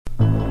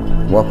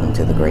Welcome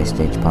to the Gray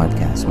Stage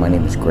Podcast. My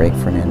name is Greg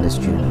Fernandez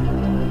Jr.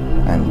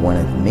 I'm one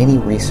of many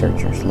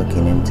researchers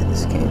looking into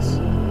this case.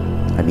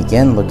 I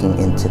began looking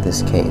into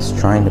this case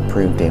trying to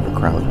prove David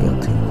Crowley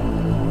guilty.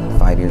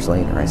 5 years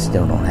later, I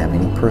still don't have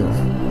any proof.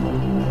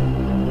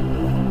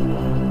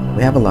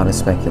 We have a lot of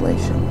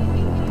speculation,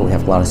 but we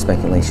have a lot of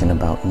speculation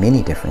about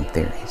many different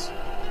theories,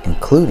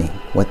 including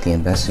what the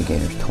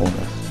investigators told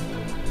us.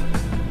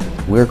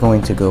 We're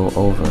going to go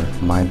over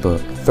my book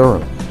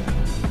thoroughly,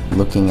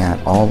 looking at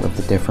all of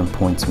the different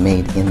points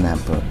made in that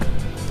book.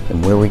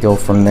 And where we go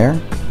from there,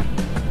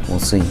 we'll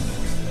see.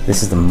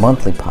 This is the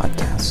monthly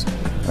podcast,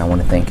 and I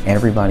want to thank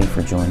everybody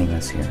for joining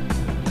us here.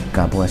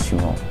 God bless you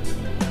all.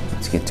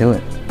 Let's get to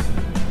it.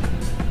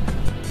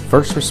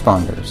 First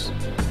responders.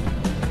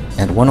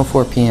 At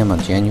 1:04 p.m. on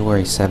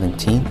January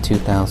 17,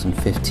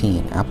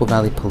 2015, Apple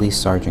Valley Police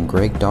Sergeant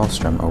Greg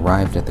Dahlstrom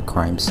arrived at the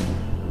crime scene.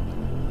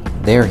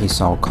 There he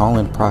saw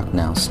Colin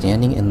Prochnow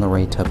standing in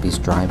Lorraine Tuppy's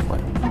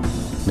driveway.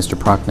 Mr.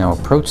 Prochnow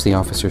approached the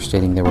officer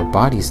stating there were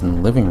bodies in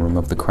the living room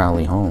of the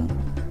Crowley home.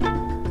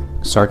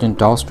 Sergeant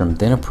Dahlstrom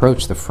then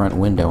approached the front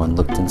window and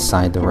looked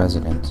inside the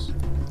residence.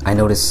 I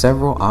noticed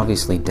several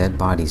obviously dead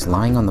bodies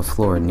lying on the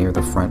floor near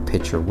the front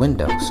picture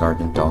window,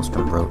 Sergeant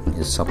Dahlstrom wrote in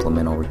his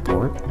supplemental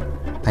report.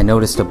 I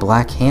noticed a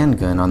black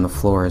handgun on the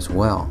floor as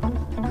well.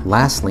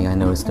 Lastly, I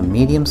noticed a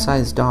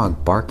medium-sized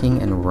dog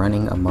barking and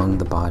running among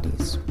the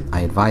bodies.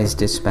 I advised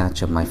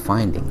dispatch of my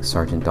findings,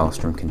 Sergeant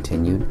Dahlstrom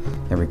continued,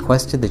 and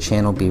requested the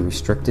channel be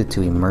restricted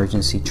to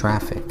emergency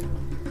traffic.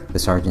 The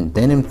sergeant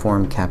then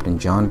informed Captain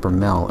John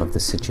Bermel of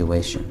the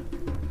situation.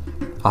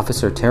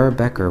 Officer Tara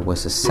Becker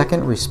was the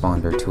second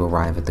responder to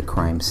arrive at the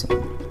crime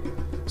scene.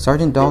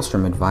 Sergeant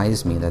Dahlstrom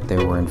advised me that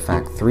there were in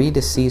fact 3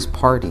 deceased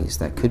parties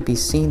that could be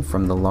seen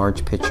from the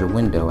large picture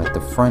window at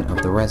the front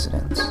of the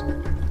residence.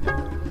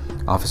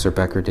 Officer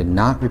Becker did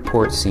not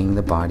report seeing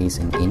the bodies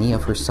in any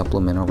of her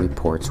supplemental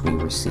reports we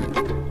received.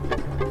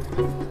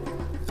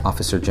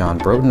 Officer John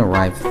Broughton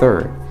arrived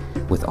third.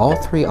 With all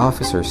 3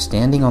 officers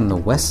standing on the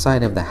west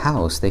side of the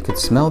house, they could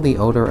smell the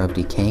odor of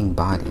decaying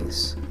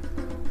bodies.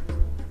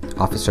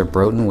 Officer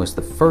Broughton was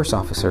the first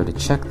officer to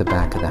check the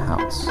back of the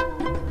house.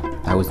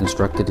 I was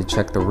instructed to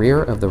check the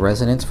rear of the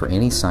residence for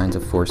any signs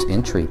of forced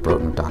entry,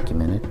 Broughton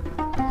documented.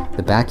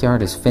 The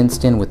backyard is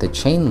fenced in with a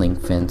chain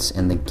link fence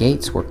and the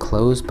gates were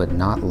closed but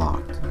not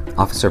locked.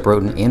 Officer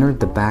Broughton entered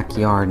the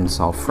backyard and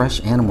saw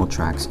fresh animal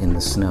tracks in the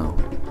snow.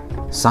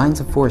 Signs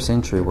of forced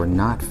entry were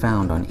not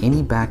found on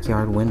any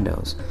backyard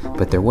windows,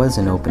 but there was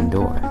an open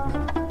door.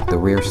 The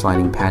rear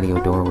sliding patio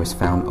door was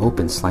found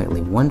open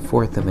slightly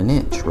 1/4 of an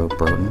inch, wrote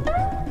Broughton.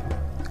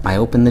 I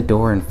opened the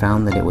door and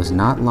found that it was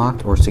not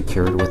locked or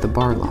secured with a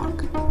bar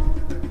lock.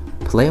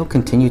 Paleo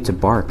continued to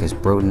bark as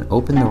Broughton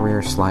opened the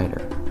rear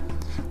slider.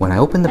 When I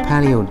opened the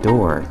patio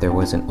door, there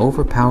was an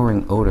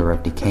overpowering odor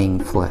of decaying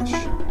flesh.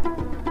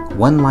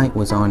 One light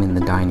was on in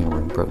the dining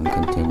room, Broughton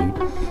continued.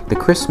 The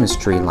Christmas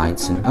tree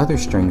lights and other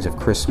strings of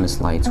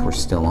Christmas lights were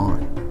still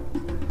on.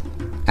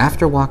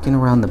 After walking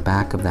around the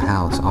back of the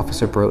house,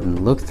 Officer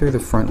Broughton looked through the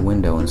front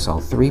window and saw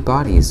 3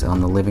 bodies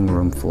on the living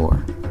room floor.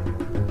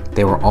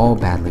 They were all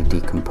badly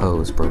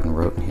decomposed, Broughton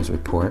wrote in his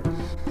report.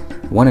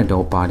 One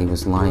adult body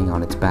was lying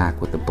on its back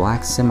with a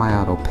black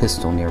semi-auto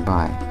pistol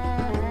nearby.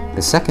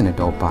 The second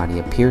adult body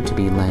appeared to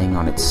be laying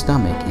on its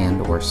stomach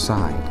and or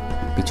side.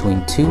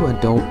 Between 2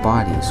 adult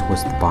bodies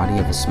was the body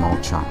of a small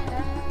child.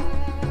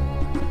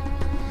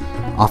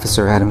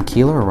 Officer Adam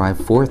Keeler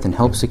arrived fourth and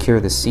helped secure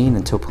the scene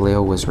until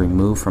Paleo was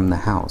removed from the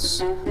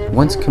house.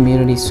 Once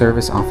Community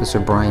Service Officer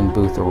Brian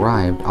Booth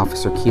arrived,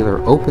 Officer Keeler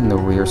opened the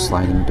rear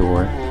sliding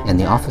door and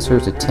the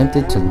officers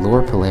attempted to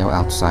lure Paleo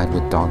outside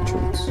with dog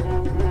treats.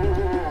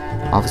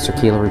 Officer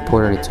Keeler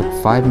reported it took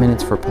 5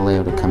 minutes for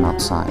Paleo to come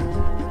outside.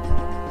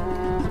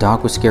 The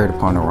dog was scared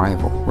upon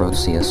arrival, wrote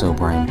CSO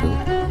Brian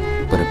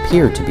Booth, but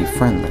appeared to be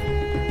friendly.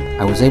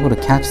 I was able to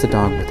catch the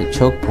dog with a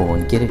choke pull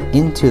and get it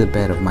into the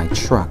bed of my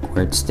truck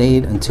where it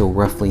stayed until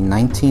roughly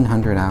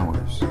 1900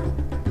 hours.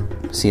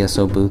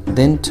 CSO Booth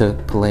then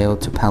took Paleo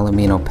to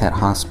Palomino Pet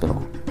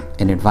Hospital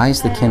and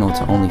advised the kennel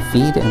to only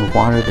feed and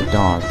water the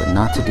dog but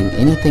not to do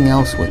anything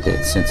else with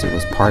it since it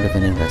was part of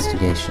an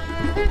investigation.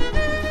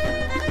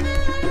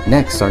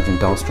 Next, Sergeant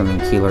Dahlstrom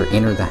and Keeler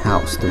entered the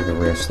house through the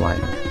rear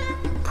slider.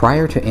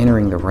 Prior to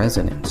entering the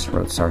residence,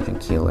 wrote Sergeant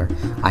Keeler,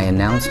 I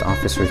announced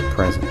officers'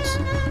 presence.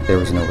 There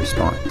was no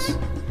response.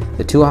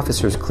 The 2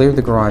 officers cleared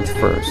the garage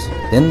first,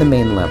 then the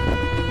main level,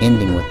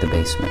 ending with the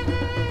basement.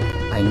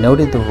 I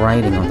noted the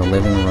writing on the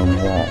living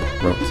room wall,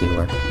 wrote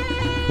Keeler,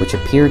 which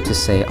appeared to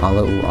say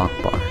Allahu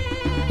Akbar.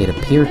 It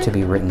appeared to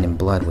be written in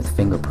blood with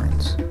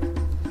fingerprints.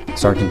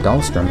 Sergeant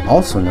Dahlstrom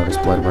also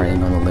noticed blood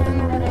writing on the living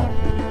room wall.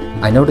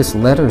 I noticed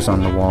letters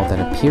on the wall that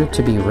appeared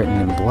to be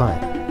written in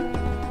blood.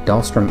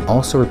 Dahlstrom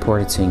also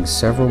reported seeing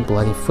several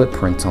bloody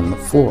footprints on the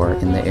floor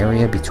in the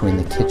area between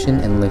the kitchen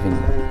and living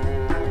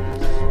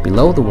room.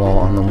 Below the wall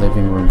on the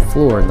living room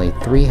floor lay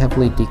 3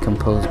 heavily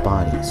decomposed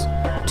bodies,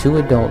 2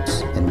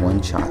 adults and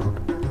 1 child.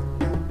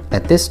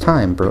 At this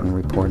time, Broughton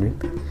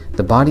reported,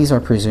 the bodies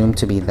are presumed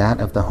to be that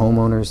of the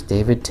homeowners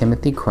David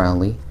Timothy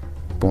Crowley,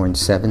 born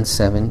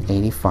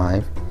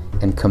 7/7/85,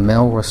 and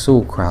Kamel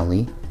Rasul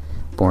Crowley,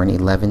 born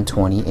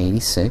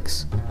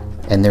 11/20/86,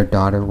 and their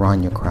daughter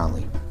Rania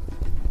Crowley.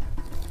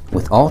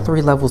 With all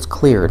 3 levels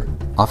cleared,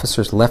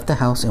 officers left the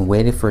house and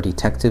waited for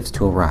detectives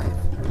to arrive.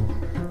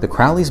 The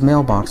Crowleys'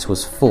 mailbox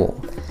was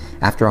full.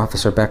 After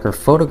Officer Becker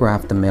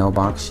photographed the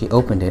mailbox, she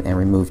opened it and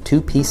removed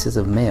 2 pieces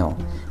of mail,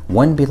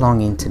 one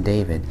belonging to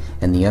David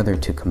and the other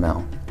to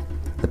Kamel.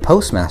 The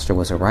postmaster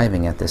was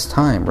arriving at this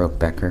time, wrote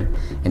Becker,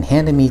 and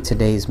handed me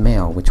today's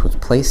mail, which was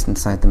placed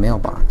inside the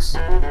mailbox.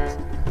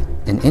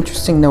 An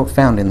interesting note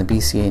found in the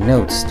BCA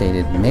notes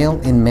stated mail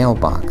in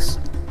mailbox,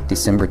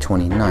 December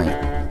 29th,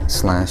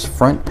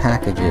 /front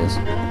packages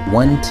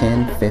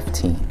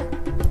 11015.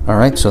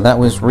 Alright, so that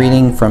was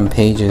reading from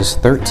pages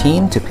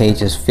 13 to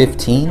pages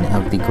 15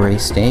 of The Gray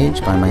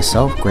Stage by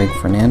myself, Greg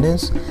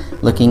Fernandez,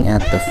 looking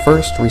at the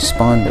first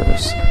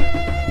responders.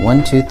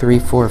 1, 2, 3,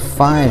 4,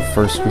 5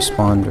 first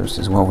responders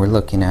is what we're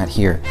looking at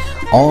here.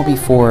 All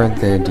before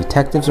the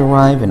detectives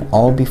arrive and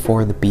all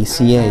before the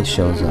BCA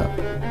shows up.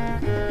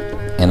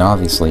 And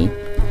obviously,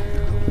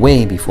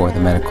 way before the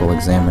medical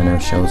examiner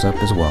shows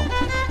up as well.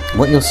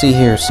 What you'll see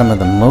here is some of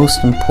the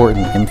most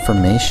important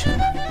information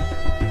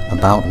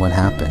about what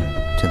happened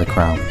to the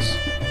Crowleys.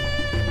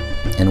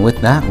 And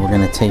with that, we're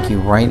going to take you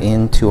right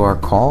into our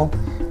call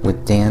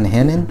with Dan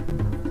Hennon,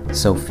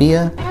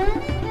 Sophia,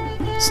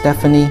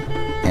 Stephanie,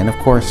 and of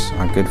course,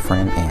 our good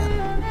friend Ann.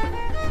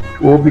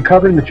 We'll be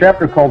covering the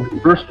chapter called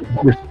First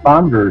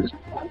Responders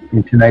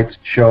in tonight's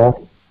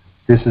show.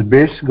 This is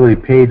basically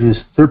pages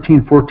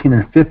 13, 14,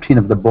 and 15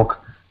 of the book,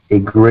 A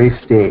Gray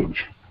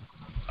Stage.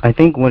 I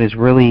think what is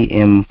really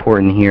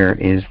important here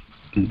is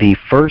the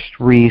first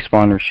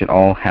responders should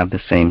all have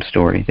the same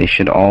story. They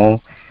should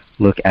all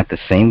look at the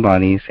same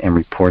bodies and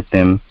report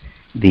them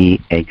the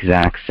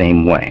exact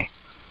same way.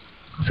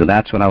 So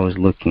that's what I was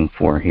looking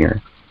for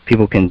here.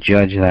 People can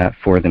judge that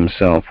for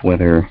themselves,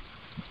 whether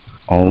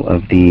all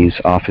of these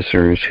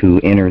officers who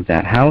entered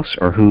that house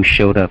or who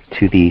showed up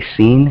to the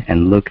scene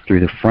and looked through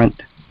the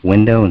front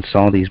window and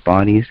saw these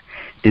bodies,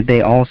 did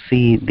they all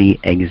see the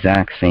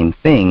exact same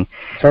thing?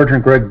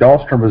 Sergeant Greg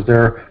Dahlstrom was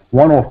there.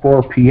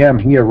 1:04 p.m.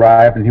 he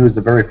arrived, and he was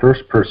the very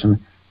first person.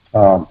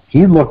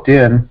 He looked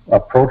in,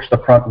 approached the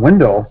front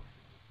window,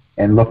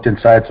 and looked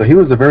inside. So he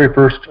was the very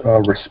first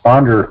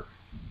responder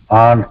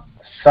on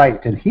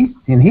site. And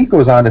he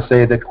goes on to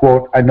say that,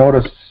 quote, I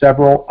noticed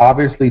several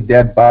obviously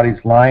dead bodies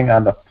lying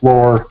on the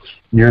floor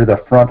near the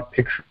front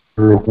picture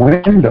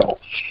window.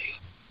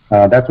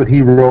 That's what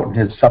he wrote in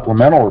his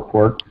supplemental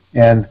report.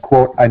 And,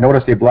 quote, I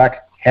noticed a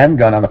black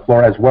handgun on the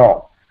floor as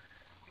well.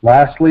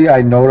 Lastly,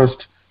 I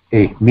noticed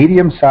a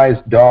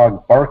medium-sized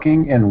dog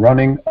barking and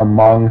running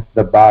among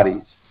the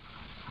bodies.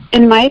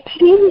 In my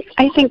opinion,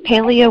 I think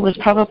Paleo was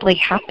probably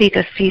happy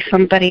to see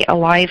somebody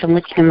alive and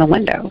looking in the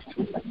window.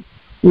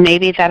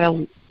 Maybe that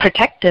a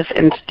protective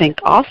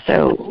instinct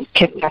also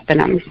kicked up in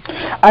him.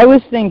 I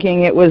was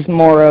thinking it was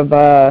more of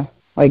a,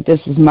 like, this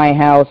is my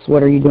house,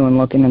 what are you doing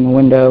looking in the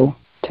window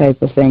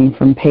type of thing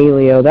from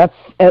Paleo. That's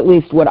at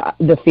least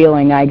the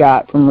feeling I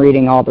got from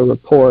reading all the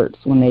reports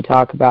when they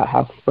talk about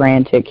how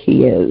frantic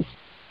he is.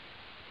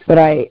 But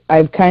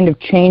I've kind of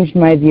changed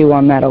my view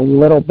on that a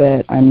little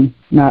bit. I'm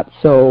not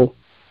so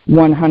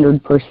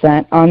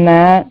 100% on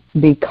that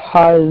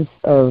because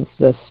of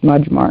the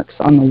smudge marks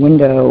on the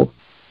window.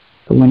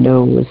 The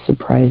window was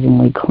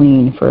surprisingly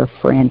clean for a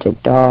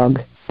frantic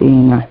dog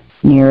being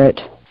near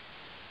it.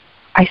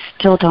 I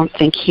still don't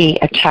think he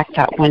attacked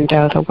that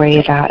window the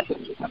way that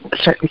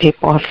certain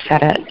people have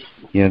said it.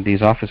 Yeah,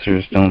 these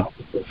officers don't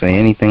say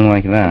anything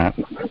like that.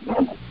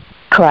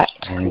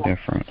 Correct. Very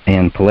different.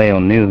 And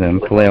Paleo knew them.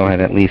 Paleo had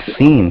at least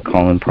seen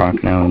Colin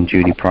Prochnow and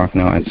Judy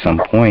Prochnow at some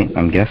point,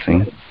 I'm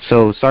guessing.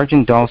 So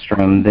Sergeant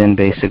Dahlstrom then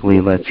basically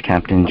lets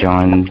Captain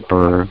John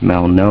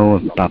Burmel know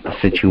about the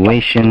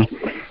situation.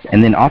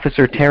 And then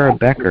Officer Tara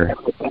Becker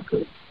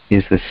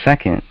is the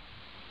second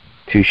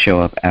to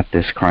show up at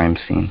this crime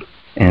scene.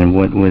 And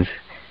what was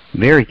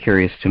very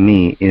curious to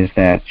me is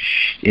that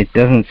it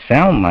doesn't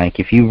sound like,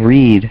 if you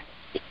read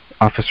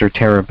Officer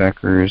Tara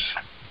Becker's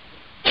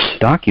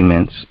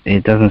documents,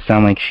 it doesn't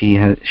sound like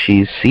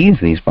she sees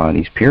these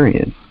bodies,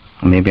 period.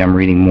 Maybe I'm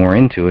reading more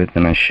into it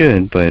than I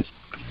should, but...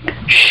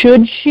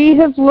 Should she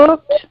have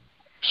looked?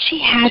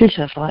 She had to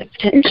have looked,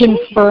 didn't she?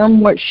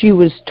 Confirm what she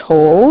was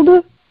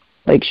told?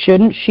 Like,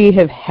 shouldn't she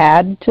have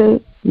had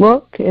to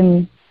look?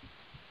 And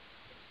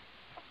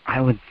I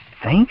would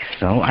think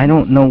so. I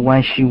don't know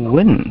why she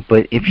wouldn't,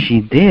 but if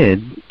she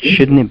did,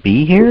 shouldn't it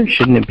be here?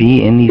 Shouldn't it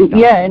be in these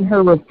documents? Yeah, in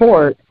her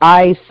report,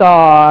 I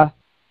saw,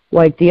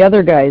 like the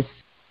other guys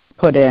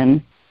put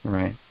in.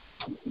 Right.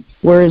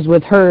 Whereas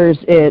with hers,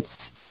 it's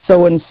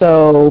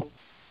so-and-so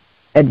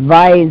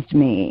advised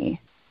me.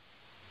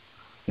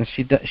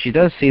 She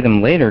does see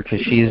them later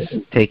because she's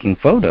taking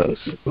photos.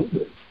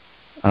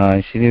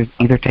 She's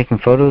either taking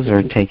photos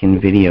or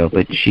taking video,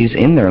 but she's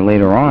in there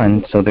later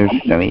on, so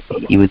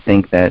you would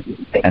think that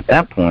at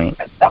that point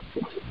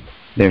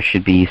there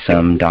should be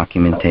some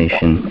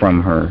documentation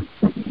from her.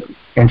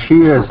 And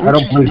she is, I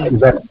don't believe she's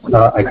that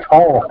a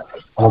tall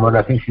woman.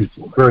 I think she's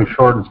very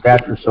short in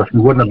stature, so she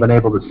wouldn't have been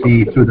able to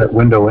see through that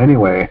window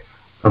anyway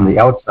from the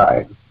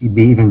outside.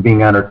 Even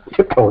being on her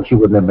tiptoes, she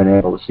wouldn't have been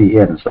able to see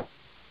in.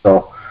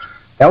 So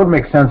that would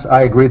make sense.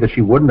 I agree that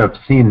she wouldn't have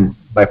seen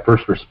by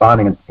first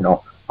responding,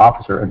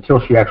 officer until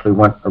she actually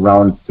went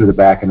around through the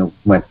back and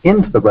went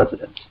into the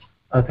residence.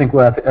 I think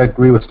I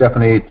agree with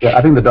Stephanie.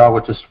 I think the dog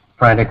was just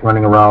frantic,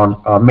 running around.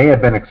 May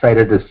have been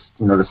excited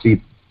to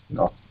see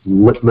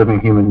living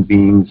human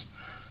beings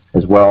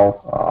as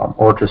well,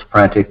 or just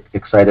frantic,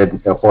 excited,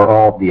 or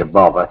all of the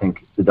above. I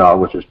think the dog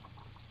was just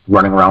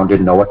running around,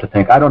 didn't know what to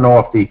think. I don't know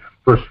if the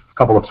first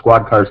couple of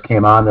squad cars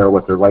came on there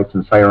with their lights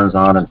and sirens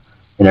on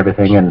and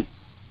everything, and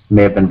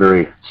may have been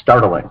very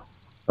startling,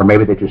 or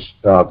maybe they just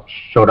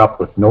showed up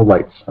with no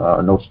lights,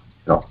 no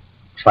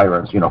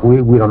sirens. We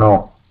don't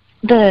know.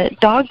 The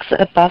dogs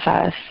above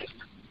us,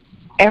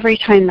 every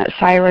time that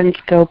sirens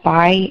go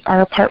by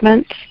our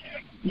apartments,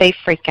 they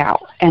freak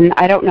out. And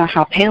I don't know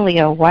how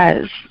Paleo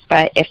was,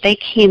 but if they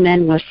came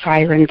in with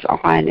sirens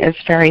on,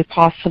 it's very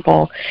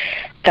possible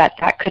that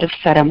could have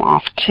set them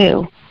off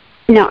too.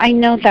 Now, I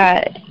know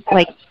that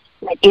like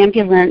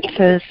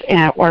ambulances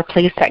or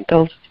police that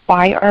go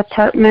by our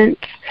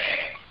apartments,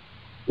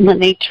 when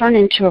they turn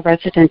into a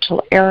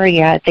residential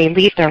area, they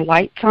leave their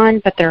lights on,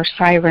 but their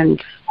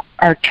sirens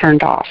are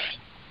turned off.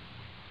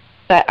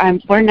 But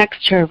we're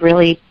next to a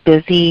really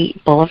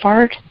busy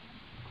boulevard,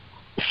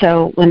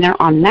 so when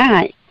they're on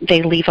that,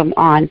 they leave them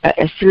on. But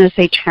as soon as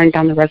they turn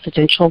down the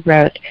residential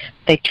road,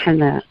 they turn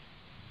the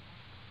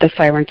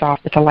sirens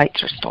off, but the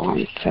lights are still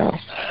on. So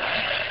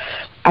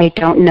I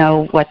don't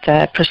know what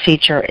the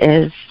procedure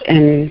is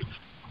in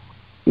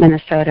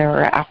Minnesota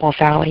or Apple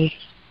Valley.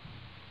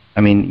 I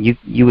mean,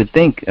 you would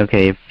think,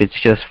 okay, if it's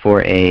just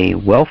for a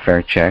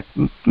welfare check,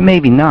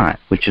 maybe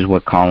not, which is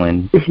what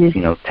Colin,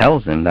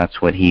 tells him.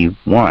 That's what he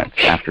wants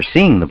after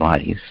seeing the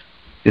bodies.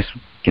 Just,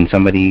 can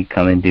somebody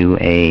come and do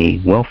a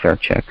welfare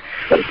check?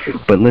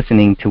 But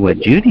listening to what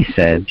Judy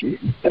said,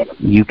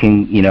 you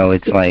can,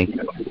 it's like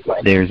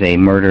there's a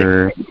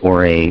murder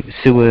or a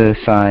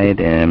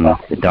suicide and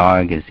the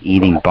dog is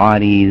eating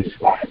bodies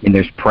and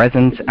there's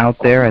presence out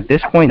there. At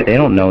this point, they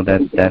don't know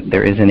that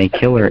there isn't a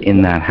killer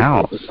in that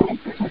house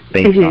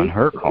based on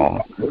her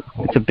call.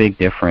 It's a big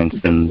difference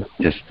than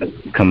just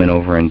coming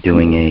over and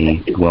doing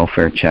a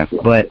welfare check.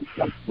 But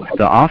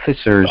the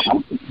officers,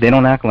 they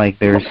don't act like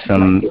there's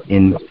some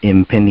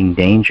impending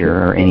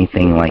danger or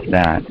anything like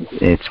that.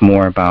 It's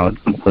more about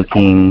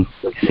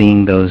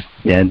seeing those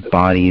dead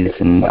bodies,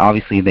 and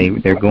obviously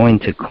they're going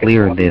to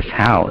clear this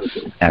house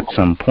at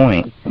some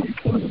point,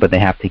 but they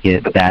have to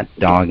get that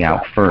dog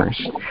out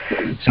first.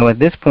 So at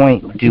this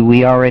point, do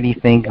we already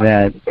think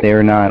that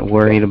they're not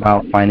worried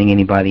about finding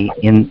anybody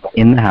in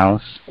the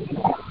house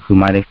who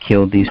might have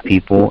killed these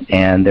people,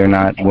 and they're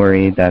not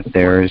worried that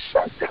there's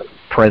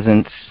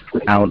presence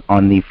out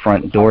on the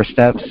front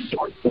doorsteps?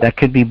 That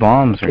could be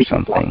bombs or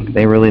something.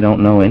 They really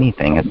don't know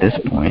anything at this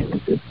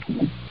point.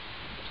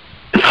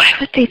 Why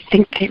would they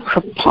think they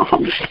were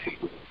bombs?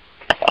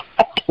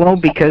 Well,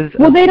 because...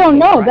 Well, they don't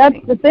know. That's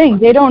the thing.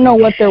 They don't know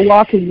what they're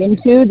walking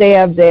into. They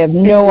have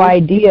no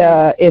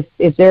idea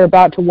if they're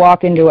about to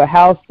walk into a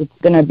house that's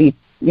going to be,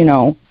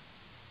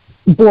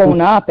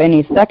 blown up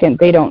any second.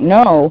 They don't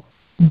know.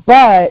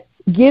 But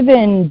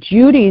given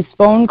Judy's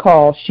phone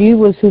call, she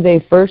was who they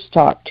first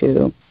talked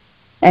to.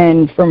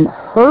 And from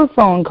her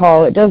phone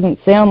call, it doesn't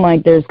sound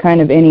like there's kind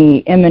of any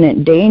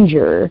imminent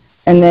danger.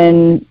 And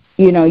then,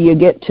 you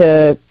get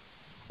to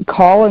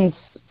Colin's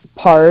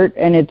part,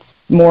 and it's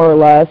more or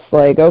less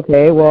like,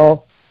 okay,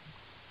 well,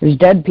 there's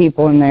dead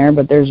people in there,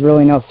 but there's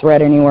really no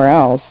threat anywhere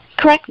else.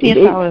 Correct me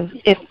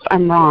if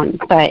I'm wrong,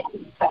 but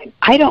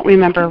I don't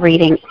remember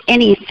reading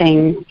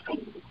anything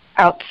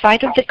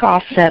outside of the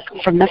gossip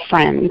from the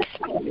friends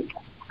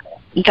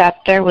that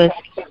there was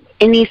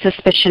any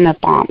suspicion of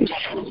bombs.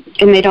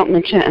 And they don't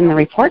mention it in the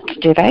reports,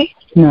 do they?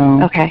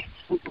 No. Okay.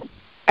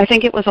 I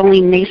think it was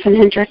only Mason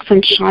Hendricks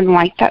and Sean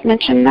White that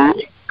mentioned that.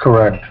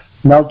 Correct.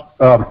 Now,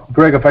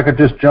 Greg, if I could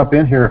just jump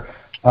in here.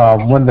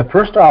 When the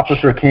first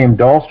officer came,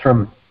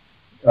 Dahlstrom,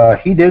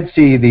 he did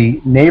see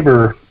the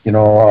neighbor,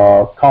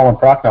 Colin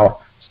Prochnow,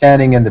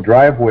 standing in the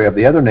driveway of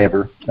the other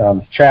neighbor,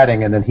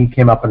 chatting, and then he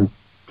came up and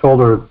told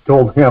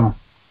him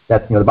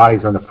that the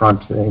bodies are in the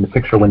front in the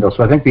picture window.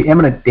 So I think the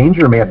imminent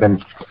danger may have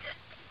been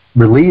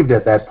relieved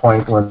at that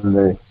point when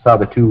they saw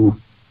the two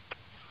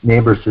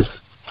neighbors just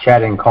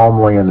chatting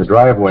calmly in the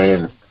driveway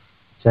and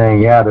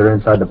saying, yeah, they're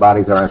inside, the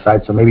bodies are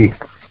inside. So maybe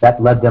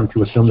that led them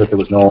to assume that there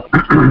was no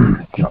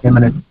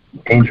imminent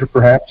danger,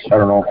 perhaps. I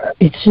don't know.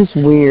 It's just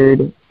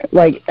weird.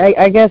 Like,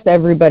 I guess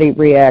everybody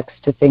reacts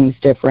to things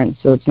different,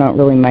 so it's not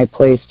really my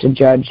place to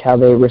judge how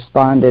they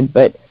responded.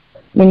 But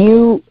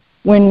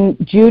when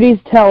Judy's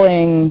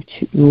telling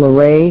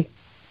Lorraine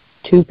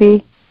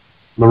Tupy,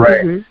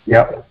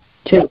 yep,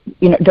 to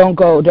don't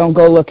go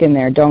look in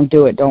there, don't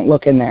do it, don't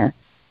look in there.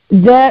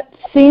 That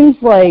seems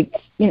like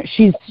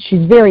she's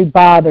very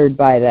bothered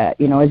by that,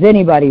 as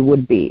anybody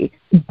would be.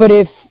 But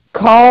if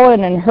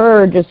Colin and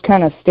her just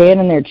kind of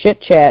standing there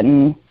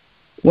chit-chatting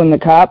when the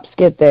cops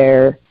get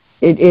there,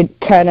 it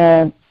kind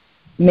of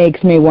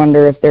makes me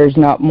wonder if there's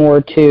not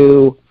more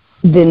to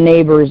the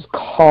neighbors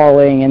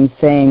calling and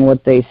saying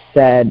what they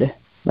said.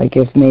 Like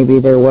if maybe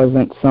there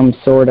wasn't some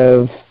sort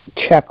of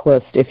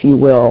checklist, if you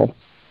will,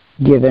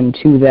 given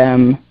to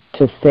them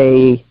to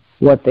say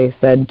what they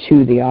said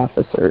to the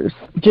officers.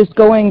 Just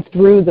going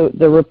through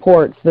the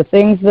reports, the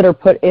things that are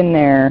put in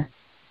there,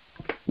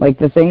 like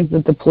the things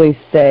that the police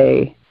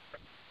say,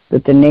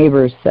 that the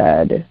neighbors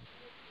said,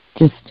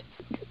 just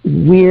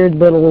weird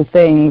little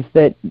things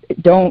that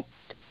don't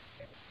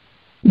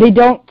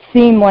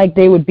seem like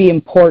they would be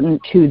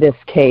important to this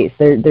case.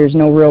 There's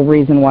no real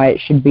reason why it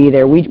should be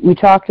there. We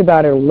talked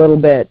about it a little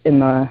bit in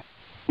the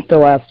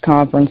last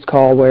conference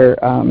call where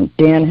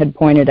Dan had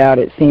pointed out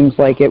it seems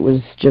like it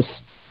was just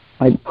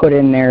like put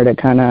in there to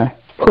kind of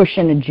push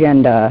an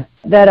agenda.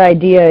 That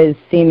idea is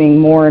seeming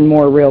more and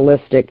more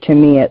realistic to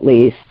me, at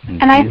least.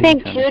 And I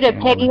think, too, to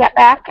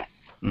piggyback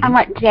on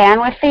what Dan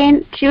was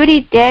saying,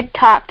 Judy did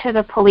talk to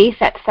the police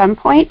at some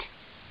point,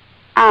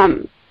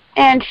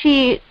 and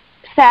she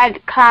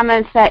said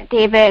comments that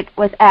David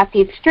was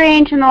acting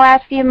strange in the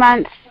last few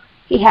months.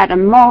 He had a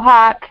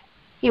mohawk.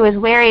 He was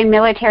wearing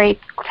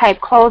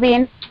military-type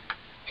clothing.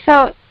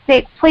 So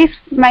the police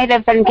might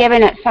have been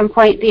given at some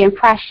point the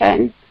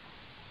impression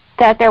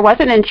that there was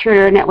an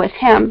intruder and it was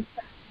him.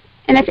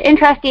 And it's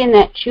interesting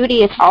that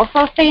Judy is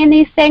also saying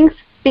these things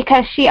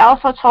because she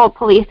also told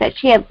police that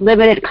she had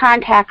limited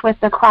contact with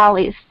the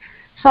Crowleys.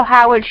 So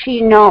how would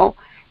she know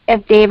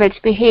if David's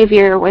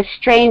behavior was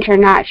strange or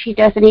not? She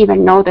doesn't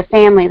even know the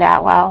family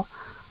that well.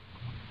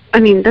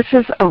 I mean, this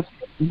is a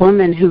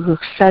woman who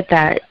said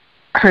that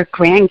her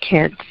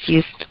grandkids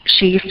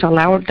she used to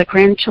allow the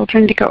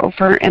grandchildren to go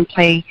over and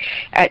play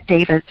at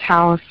David's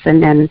house,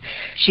 and then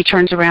she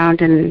turns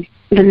around and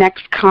the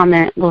next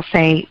comment will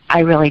say, I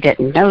really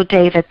didn't know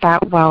David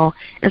that well.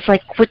 It's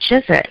like, which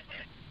is it?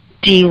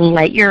 Do you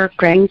let your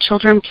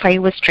grandchildren play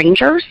with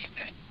strangers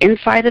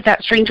inside of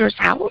that stranger's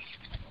house?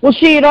 Well,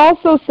 she had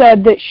also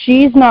said that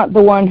she's not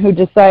the one who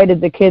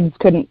decided the kids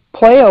couldn't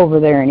play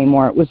over there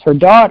anymore. It was her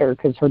daughter,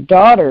 because her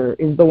daughter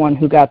is the one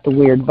who got the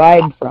weird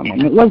vibe from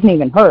him. It wasn't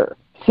even her.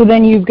 So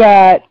then you've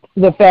got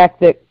the fact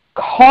that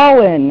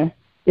Colin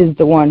is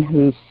the one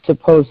who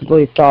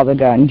supposedly saw the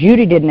gun.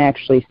 Judy didn't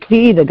actually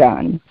see the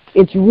gun.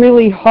 It's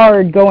really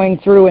hard going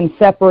through and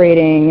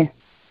separating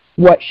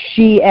what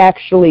she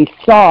actually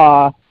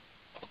saw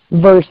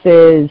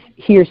versus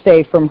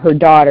hearsay from her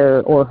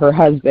daughter or her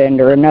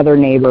husband or another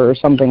neighbor or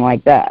something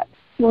like that.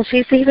 Well,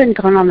 she's even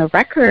gone on the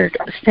record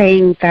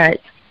saying that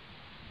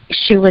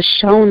she was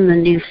shown the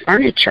new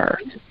furniture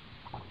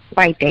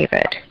by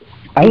David.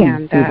 I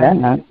didn't see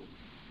that.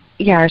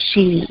 Yeah,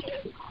 she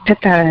put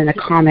that in a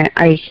comment.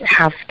 I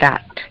have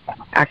that,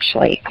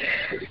 actually.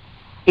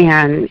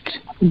 And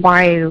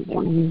why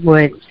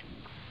would,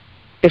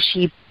 if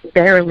she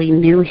barely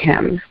knew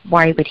him,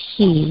 why would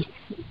he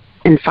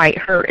invite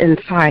her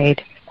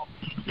inside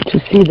to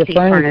see the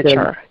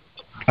furniture?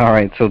 All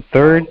right, so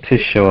third to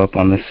show up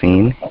on the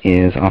scene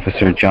is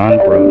Officer John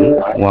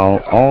Broughton. While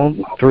all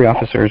three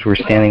officers were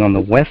standing on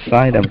the west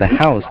side of the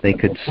house, they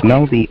could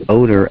smell the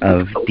odor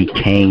of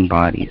decaying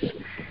bodies.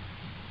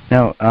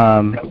 Now,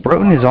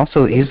 Broughton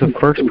he's the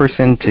first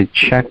person to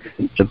check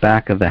the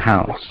back of the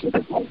house.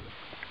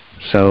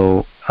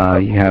 So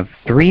you have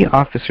three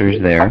officers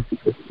there.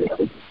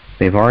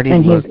 They've already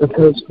looked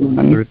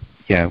through.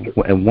 Yeah,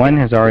 one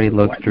has already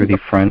looked through the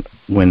front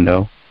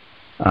window.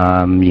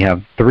 You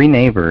have three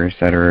neighbors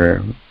that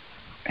are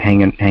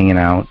hanging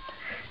out,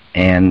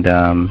 and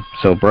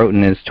so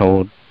Broughton is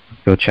told,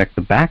 go check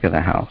the back of the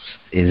house.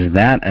 Is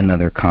that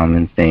another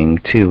common thing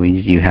too?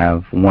 You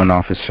have one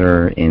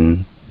officer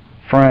in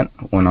front,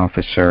 one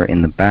officer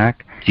in the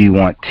back. Do you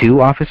want two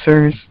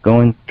officers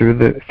going through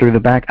the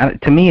back?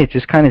 To me, it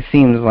just kind of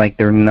seems like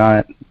they're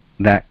not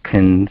that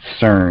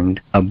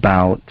concerned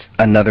about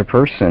another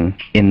person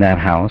in that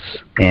house,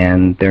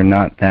 and they're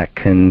not that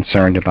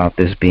concerned about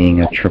this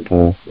being a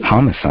triple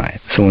homicide.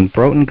 So when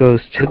Broughton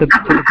goes to the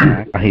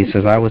back, he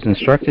says, I was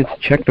instructed to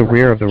check the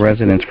rear of the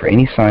residence for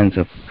any signs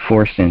of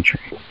forced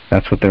entry.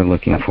 That's what they're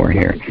looking for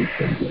here.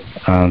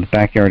 The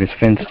backyard is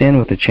fenced in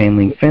with a chain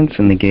link fence,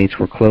 and the gates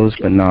were closed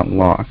but not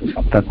locked.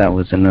 I thought that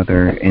was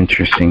another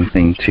interesting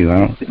thing too.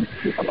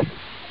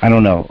 I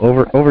don't know.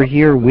 Over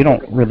here, we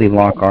don't really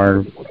lock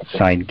our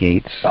side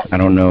gates. I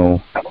don't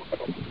know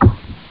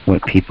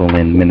what people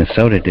in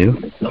Minnesota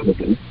do,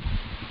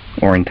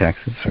 or in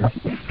Texas,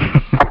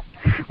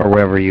 or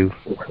wherever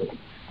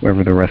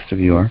the rest of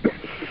you are.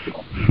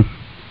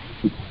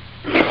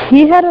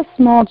 He had a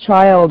small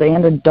child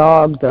and a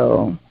dog,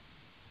 though.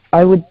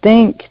 I would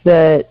think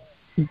that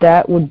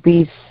would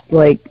be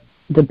like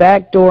the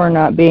back door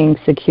not being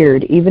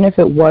secured, even if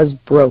it was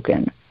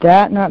broken.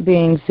 That not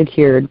being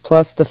secured,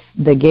 plus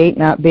the gate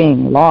not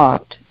being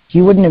locked,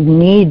 you wouldn't have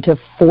need to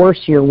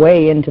force your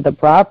way into the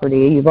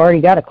property. You've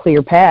already got a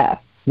clear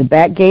path. The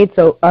back gate's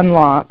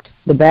unlocked.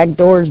 The back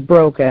door's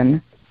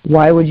broken.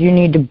 Why would you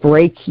need to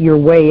break your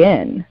way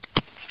in?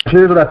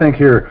 Here's what I think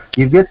here.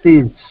 You get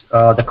these,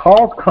 the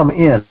calls come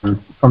in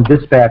from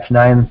dispatch,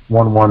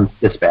 911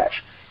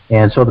 dispatch.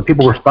 And so the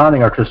people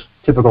responding are just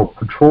typical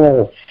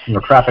patrol,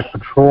 traffic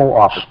patrol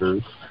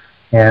officers,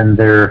 and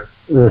they're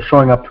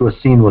showing up to a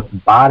scene with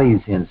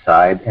bodies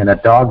inside and a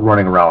dog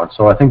running around.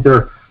 So I think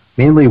they're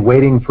mainly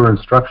waiting for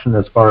instruction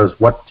as far as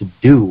what to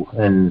do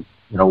and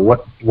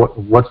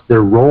what's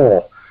their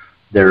role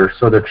there.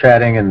 So they're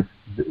chatting, and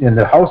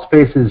the house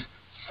faces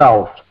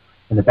south,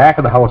 and the back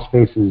of the house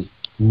faces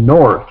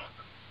north.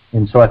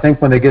 And so I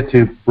think when they get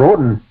to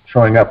Broughton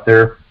showing up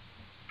there,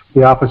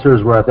 the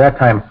officers were at that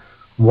time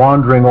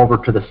wandering over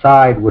to the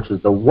side, which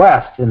is the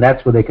west, and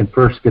that's where they can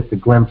first get the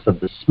glimpse of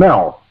the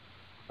smell.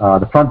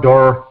 The front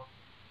door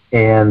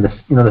and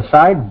the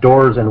side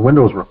doors and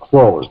windows were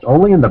closed.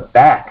 Only in the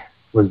back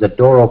was the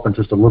door open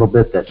just a little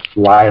bit, that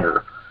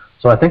slider.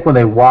 So I think when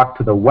they walked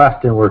to the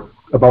west and were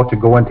about to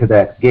go into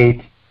that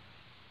gate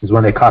is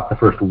when they caught the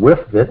first whiff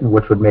of it,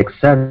 which would make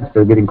sense.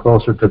 They're getting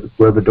closer to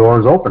where the door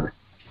is open.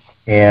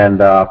 And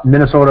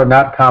Minnesota,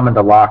 not common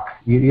to lock.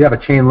 You have a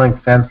chain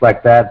link fence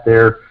like that.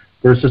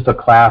 There's just a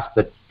clasp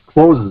that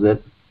closes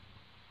it.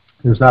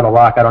 There's not a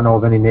lock. I don't know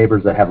of any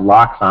neighbors that have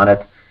locks on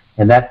it.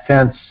 And that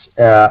fence,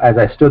 as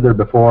I stood there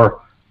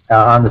before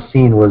on the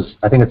scene, was,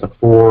 I think it's a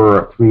 4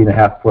 or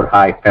 3.5 foot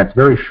high fence,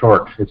 very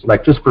short. It's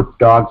like just for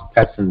dogs,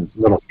 pets, and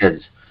little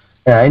kids.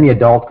 Any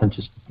adult can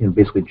just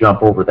basically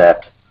jump over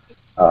that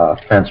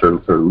fence or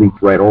leap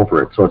right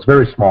over it. So it's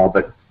very small,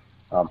 but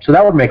so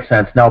that would make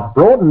sense. Now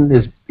Broughton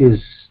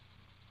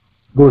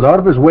goes out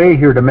of his way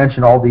here to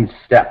mention all these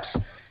steps,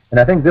 and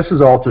I think this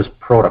is all just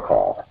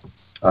protocol.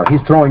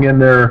 He's throwing in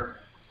there,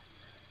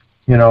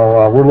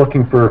 we're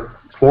looking for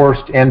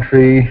forced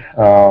entry.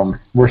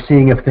 We're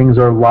seeing if things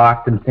are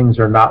locked and things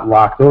are not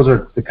locked. Those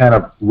are the kind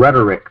of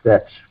rhetoric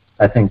that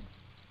I think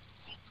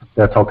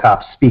that's how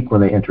cops speak when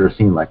they enter a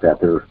scene like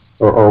that,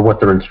 or what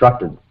they're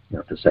instructed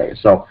to say.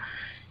 So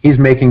he's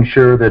making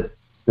sure that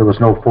there was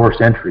no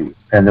forced entry,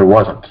 and there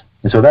wasn't.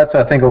 And so that's,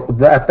 I think,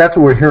 that's what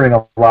we're hearing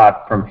a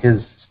lot from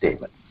his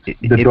statement.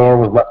 The door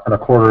was less than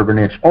 1/4 of an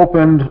inch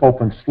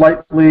opened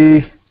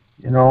slightly,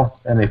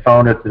 and they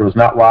found it was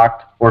not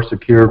locked or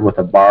secured with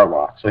a bar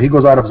lock. So he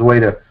goes out of his way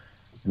to,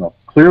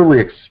 clearly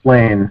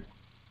explain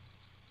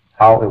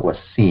how it was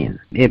seen.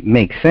 It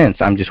makes sense.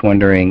 I'm just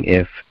wondering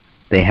if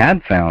they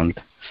had found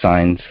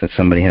signs that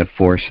somebody had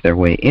forced their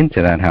way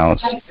into that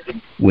house,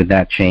 would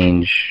that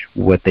change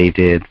what they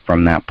did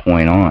from that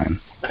point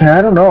on?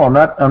 I don't know.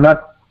 I'm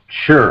not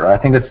sure. I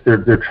think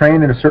they're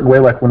trained in a certain way.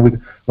 Like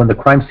when the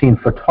crime scene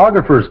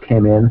photographers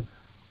came in,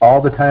 all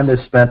the time they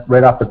spent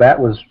right off the bat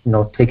was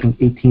taking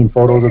 18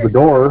 photos of the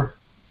door,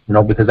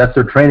 because that's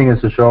their training, is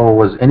to show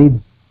was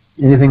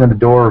anything on the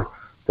door,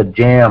 the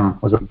jam,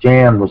 was it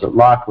jammed, was it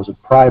locked, was it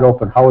pried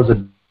open, how was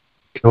the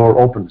door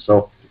open?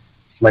 So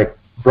like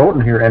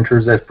Broughton here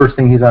enters, the first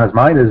thing he's on his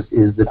mind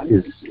is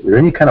there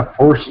any kind of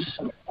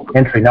forced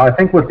entry? Now I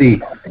think with the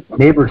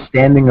neighbors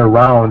standing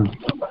around,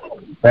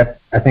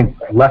 that I think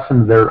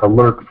lessened their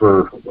alert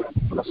for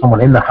someone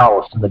in the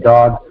house, and the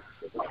dog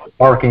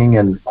barking,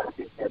 and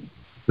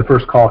the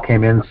first call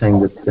came in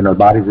saying that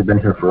bodies had been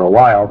here for a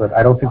while, but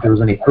I don't think there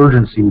was any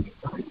urgency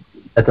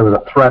that there was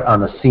a threat on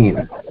the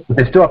scene. But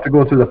they still have to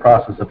go through the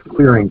process of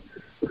clearing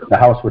the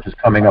house, which is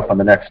coming up on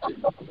the next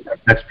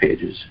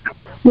pages.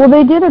 Well,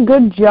 they did a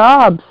good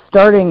job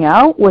starting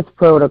out with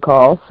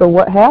protocol, so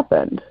what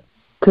happened?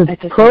 Because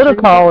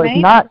protocol is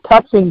not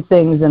touching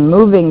things and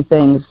moving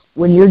things.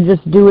 When you're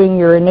just doing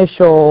your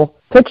initial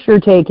picture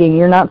taking,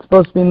 you're not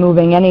supposed to be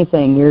moving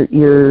anything.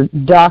 You're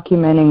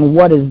documenting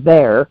what is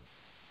there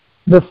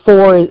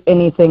before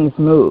anything's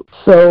moved.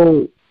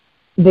 So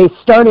they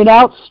started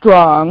out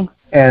strong.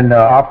 And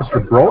Officer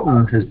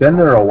Broughton has been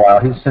there a while.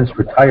 He's since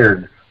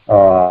retired.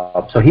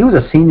 So he was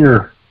a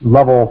senior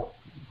level.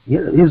 He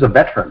was a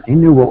veteran. He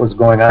knew what was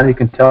going on. You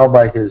can tell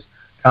by his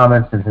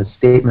comments and his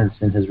statements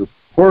and his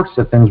reports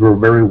that things were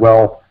very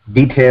well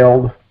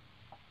detailed.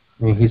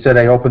 I mean, he said,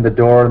 I opened the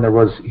door and there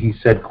was, he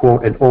said,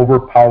 quote, an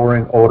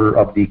overpowering odor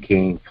of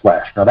decaying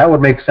flesh. Now that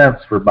would make sense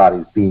for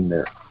bodies being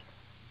there.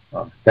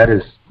 That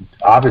is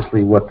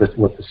obviously what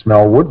the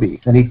smell would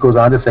be. And he goes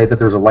on to say that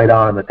there's a light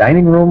on in the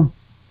dining room.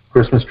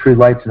 Christmas tree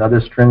lights and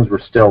other strings were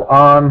still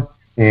on.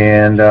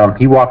 And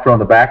he walked around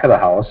the back of the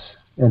house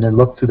and then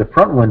looked through the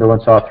front window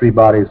and saw 3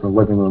 bodies on the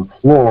living room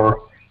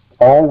floor.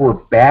 All were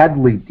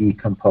badly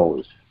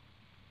decomposed.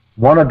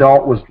 One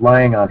adult was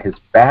lying on his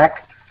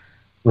back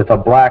with a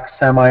black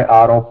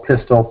semi-auto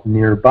pistol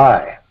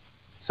nearby.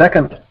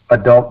 Second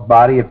adult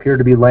body appeared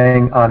to be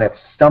laying on its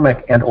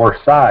stomach and or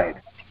side.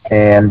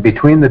 And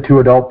between the 2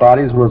 adult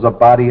bodies was a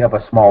body of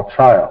a small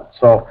child.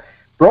 So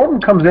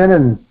Broughton comes in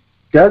and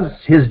does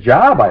his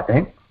job, I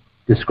think.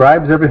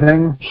 Describes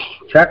everything,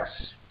 checks,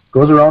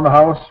 goes around the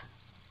house.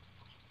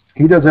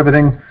 He does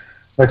everything,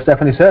 like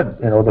Stephanie said.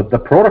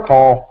 The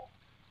protocol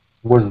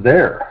was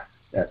there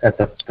at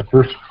the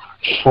first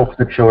folks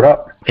that showed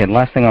up. Okay, the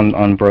last thing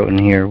on Broughton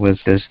here was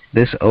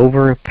this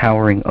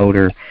overpowering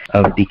odor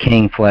of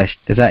decaying flesh,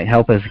 does that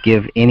help us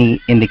give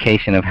any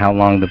indication of how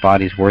long the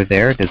bodies were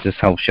there? Does this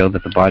help show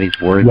that the bodies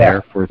were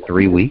there for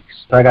 3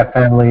 weeks? I got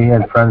family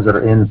and friends that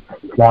are in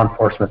law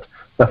enforcement.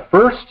 the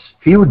first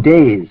few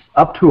days,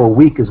 up to a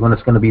week, is when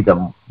it's going to be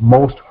the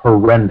most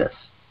horrendous.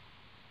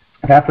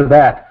 After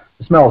that,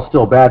 the smell is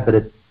still bad, but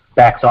it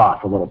backs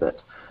off a little bit.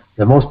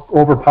 The most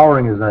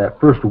overpowering is that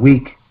first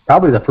week,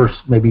 probably the first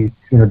maybe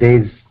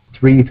days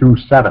 3 through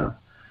 7.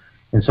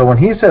 And so when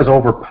he says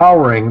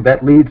overpowering,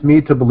 that leads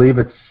me to believe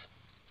it's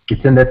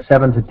in that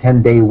 7 to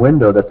 10 day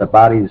window that the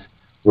bodies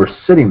were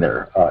sitting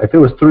there. If it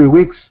was 3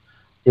 weeks,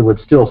 it would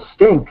still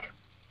stink,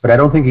 but I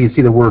don't think you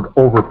see the word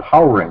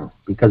overpowering,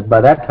 because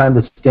by that time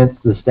the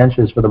stench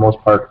is for the most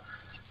part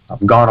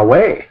gone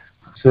away.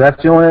 So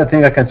that's the only other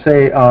thing I can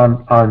say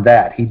on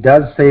that. He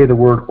does say the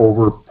word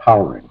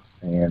overpowering,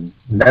 and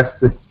that's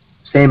the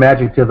same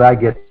adjective I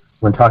get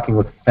when talking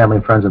with family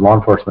and friends and law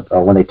enforcement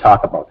when they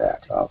talk about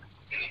that.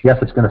 Yes,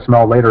 it's going to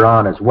smell later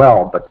on as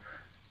well, but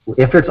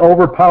if it's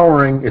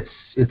overpowering,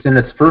 it's in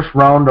its first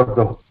round of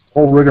the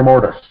whole rigor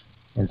mortis.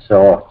 And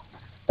so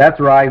that's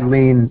where I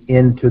lean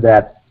into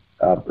that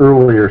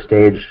earlier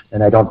stage,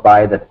 and I don't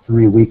buy the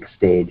 3 week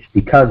stage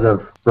because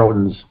of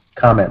Broughton's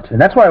comment. And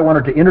that's why I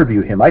wanted to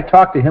interview him. I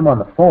talked to him on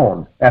the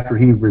phone after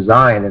he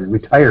resigned and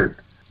retired.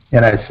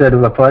 And I said,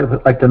 if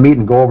I'd like to meet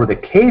and go over the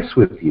case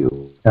with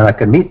you, and I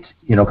could meet,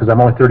 because I'm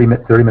only 30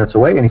 minutes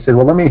away. And he said,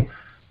 well, let me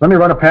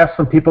run it past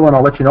some people and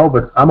I'll let you know,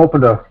 but I'm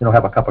open to,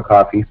 have a cup of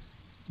coffee.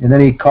 And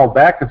then he called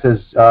back and says,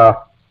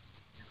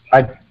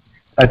 I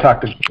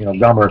talked to,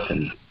 Gummert,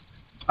 and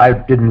I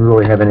didn't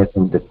really have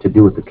anything to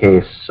do with the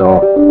case,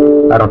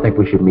 so I don't think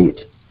we should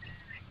meet.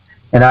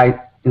 And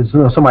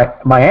so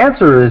my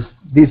answer is,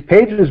 these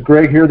pages,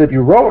 Greg, here that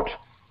you wrote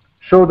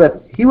show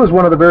that he was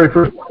one of the very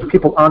first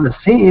people on the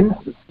scene,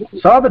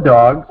 saw the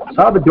dog,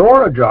 saw the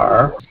door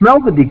ajar,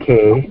 smelled the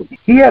decay.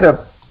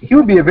 He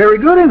would be a very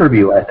good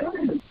interview, I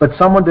think. But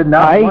someone did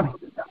not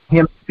want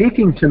him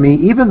speaking to me,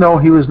 even though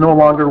he was no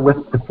longer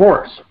with the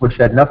force, which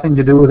had nothing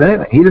to do with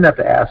anything. He didn't have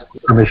to ask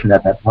permission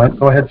at that point.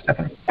 Go ahead,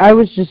 Stephanie. I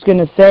was just going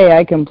to say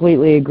I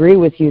completely agree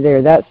with you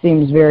there. That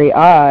seems very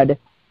odd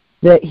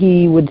that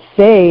he would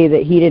say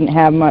that he didn't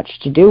have much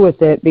to do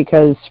with it,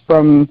 because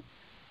from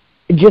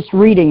just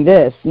reading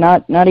this,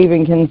 not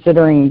even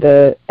considering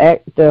the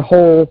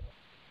whole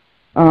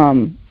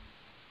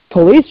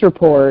police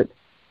report,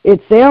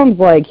 it sounds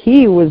like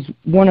he was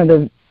one of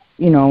the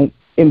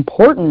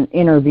important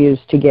interviews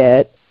to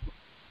get.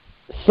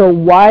 So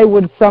why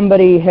would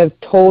somebody have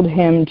told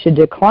him to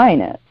decline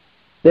it,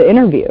 the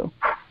interview?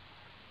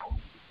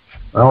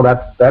 Well,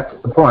 that's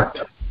the point.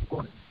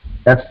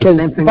 That's the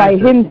same thing. By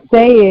him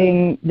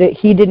saying that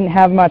he didn't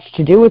have much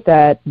to do with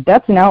that,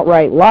 that's an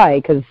outright lie,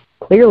 because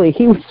clearly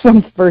he was one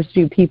of the first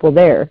few people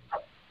there.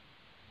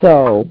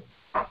 So.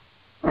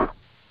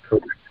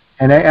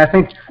 And I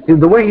think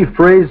the way he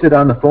phrased it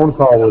on the phone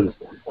call was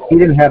he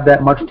didn't have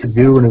that much to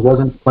do, and he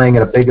wasn't playing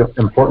a big,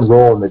 important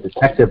role in the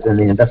detective in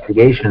the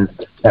investigation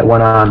that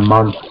went on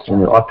months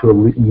and up to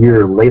a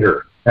year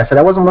later. And I said,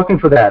 I wasn't looking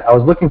for that. I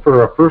was looking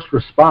for a first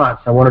response.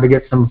 I wanted to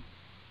get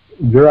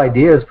your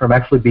ideas from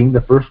actually being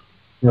the first,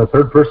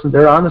 third person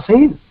there on the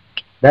scene.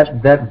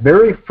 That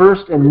very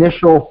first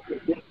initial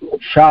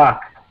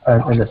shock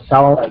and the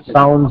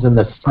sounds and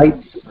the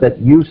sights that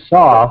you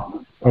saw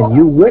and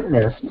you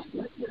witnessed,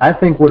 I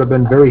think would have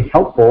been very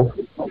helpful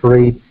for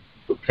a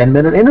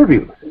 10-minute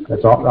interview.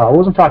 That's all. I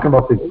wasn't talking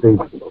about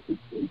the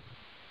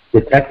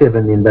detective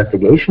in the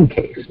investigation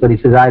case, but he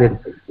says I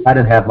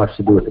didn't have much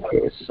to do with the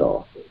case,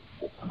 so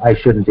I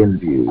shouldn't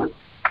interview you.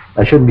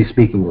 I shouldn't be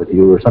speaking with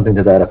you, or something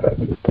to that effect.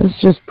 That's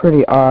just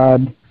pretty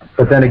odd.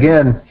 But then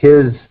again,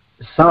 his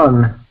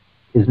son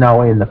is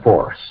now in the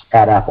force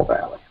at Apple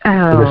Valley.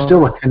 Oh. So there's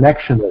still a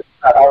connection that's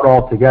not out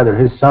altogether.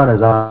 His son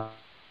is on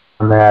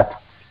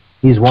that.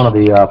 He's one of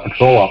the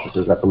patrol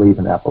officers, I believe,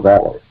 in Apple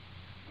Valley.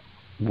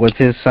 Was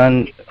his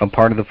son a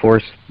part of the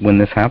force when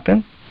this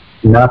happened?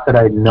 Not that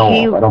I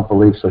know of. I don't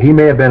believe so. He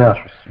may have been a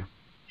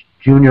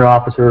junior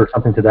officer or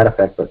something to that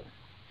effect, but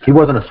he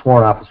wasn't a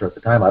sworn officer at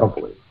the time, I don't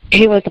believe.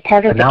 He was a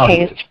part of the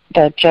case,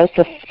 the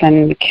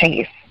Josephson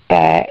case,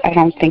 but I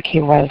don't think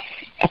he was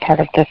a part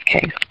of this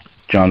case.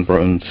 John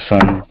Broughton's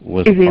son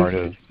was part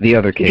of the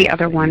other case. The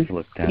other one,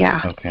 looked at.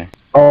 Yeah. Okay.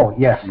 Oh,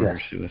 yes,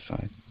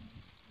 Murder-suicide.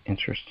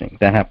 Interesting.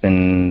 That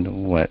happened,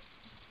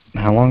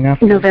 how long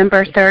after?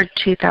 November 3rd,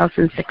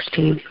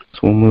 2016. So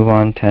we'll move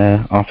on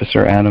to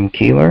Officer Adam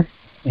Keeler,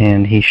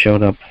 and he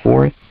showed up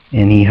fourth,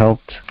 and he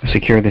helped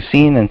secure the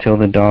scene until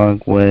the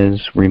dog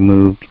was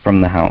removed from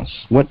the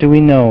house. What do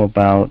we know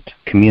about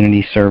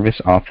Community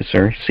Service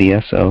Officer,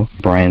 CSO,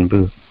 Brian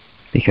Booth?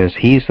 Because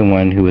he's the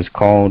one who was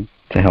called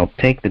to help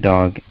take the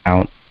dog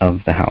out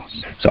of the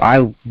house. So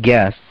I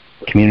guess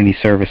Community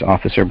Service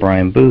Officer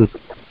Brian Booth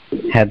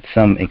had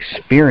some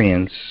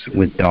experience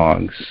with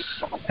dogs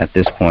at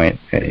this point.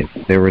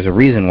 There was a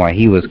reason why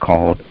he was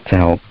called to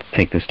help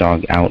take this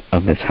dog out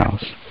of this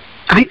house.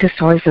 I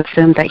just always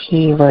assumed that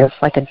he was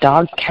like a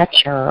dog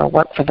catcher or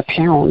worked for the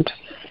pound.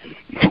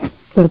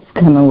 That's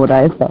kind of what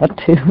I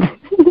thought, too.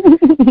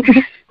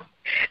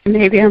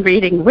 Maybe I'm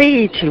reading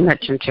way too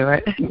much into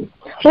it.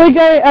 Like,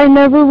 I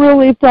never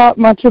really thought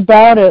much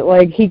about it.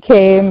 Like, he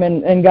came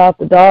and got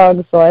the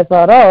dog, so I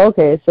thought, oh,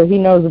 okay, so he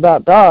knows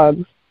about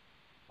dogs.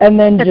 And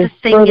then But just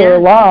the thing further is-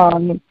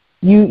 along,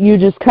 you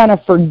just kind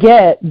of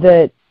forget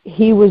that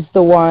he was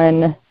the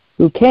one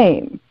who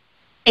came.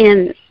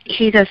 And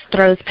he just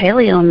throws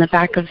Paleo in the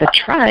back of the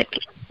truck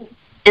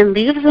and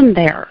leaves him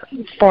there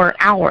for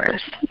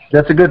hours.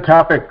 That's a good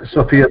topic,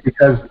 Sophia,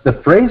 because the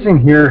phrasing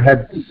here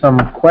had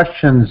some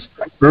questions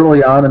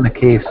early on in the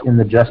case in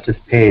the Justice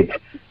page,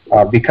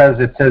 because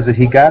it says that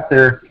he got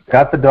there,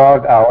 got the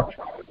dog out,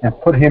 and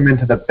put him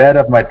into the bed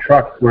of my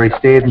truck where he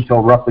stayed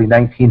until roughly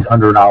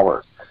 1900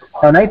 hours.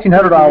 Now,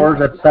 1900 hours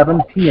at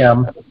 7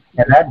 p.m.,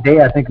 and that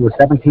day I think it was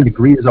 17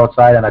 degrees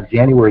outside on a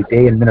January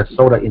day in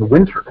Minnesota in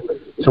winter.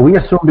 So we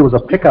assumed it was a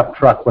pickup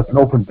truck with an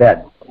open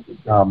bed.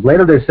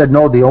 Later they said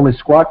no, the only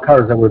squad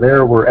cars that were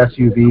there were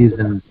SUVs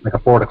and like a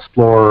Ford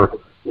Explorer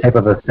type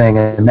of a thing,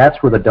 and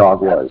that's where the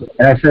dog was.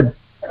 And I said,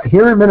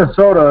 here in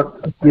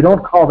Minnesota, you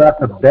don't call that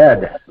the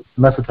bed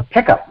unless it's a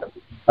pickup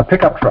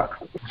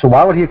truck. So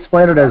why would he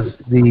explain it as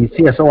the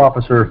CSO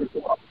officer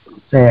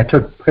saying I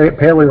took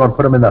Paleo and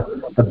put him in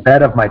the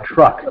bed of my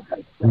truck?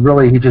 And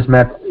really he just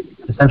meant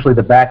essentially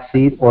the back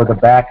seat or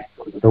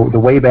the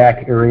way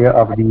back area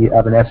of an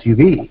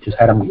SUV. Just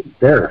had him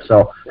there.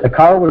 So the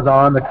car was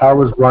on, the car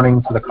was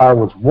running, so the car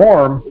was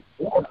warm,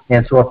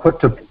 and so I put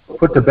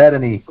to bed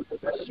any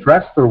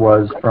stress there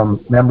was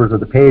from members of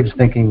the page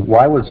thinking,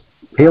 why was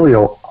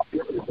Paleo,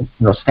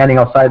 standing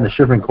outside in the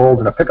shivering cold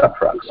in a pickup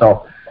truck?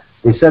 So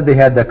they said they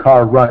had the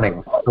car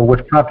running, so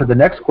which prompted the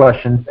next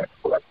question.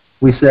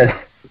 We said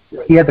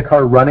he had the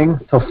car running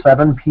till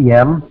 7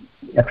 p.m.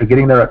 after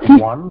getting there at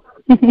 1,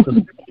 so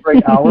 6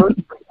 straight hours.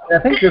 And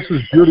I think this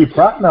was Judy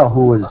Prochnow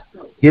who was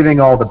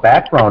giving all the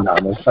background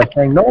on this by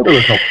saying, no, there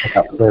was no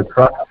pickup for the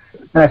truck.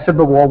 And I said,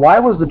 but well, why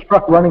was the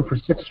truck running for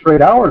 6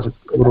 straight hours? It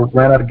would have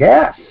ran out of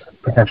gas,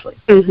 potentially.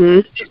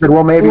 Mm-hmm. She said,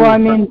 well, maybe... Well, I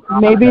mean,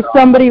 maybe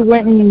somebody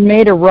went and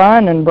made a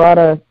run and brought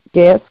a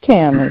gas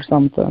can or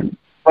something.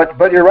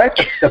 But you're right.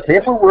 The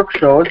paperwork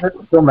shows that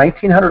till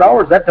 1900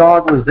 hours, that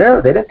dog was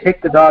there. They didn't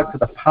take the dog to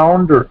the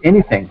pound or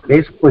anything.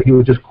 Basically, he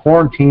was just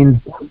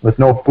quarantined with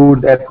no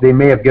food. That they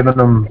may have given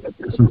him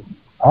some...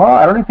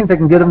 I don't even think they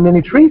can get him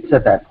any treats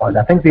at that point.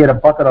 I think they had a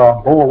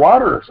bowl of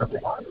water or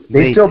something.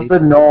 They still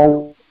didn't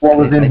know what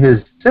was in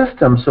his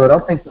system, so I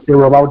don't think they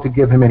were allowed to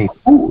give him any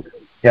food.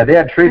 Yeah, they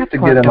had treats to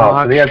get him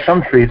out. So they had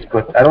some treats,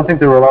 but I don't think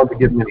they were allowed to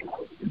give him any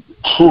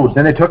food.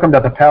 Then they took him to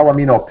the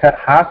Palomino Pet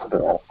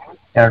Hospital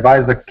and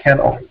advised the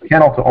kennel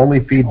to only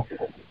feed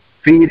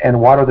and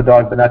water the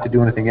dog, but not to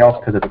do anything else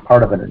because it's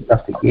part of an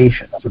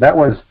investigation. So that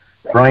was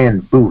Brian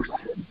Booth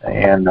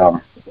and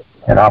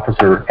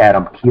Officer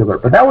Adam Keeler.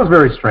 But that was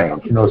very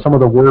strange. Some of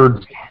the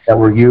words that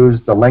were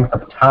used, the length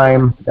of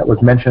time that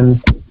was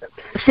mentioned.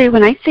 See,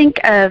 when I think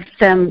of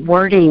them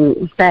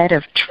wording bed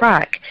of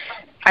truck,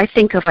 I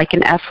think of like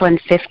an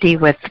F-150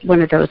 with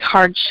one of those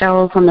hard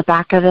shells on the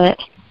back of it.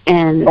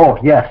 And oh,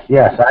 yes.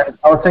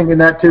 I was thinking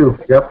that too.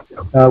 Yep.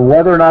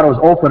 Whether or not it was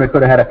open, it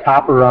could have had a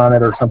topper on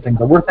it or something.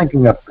 But we're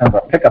thinking of kind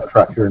of a pickup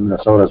truck here in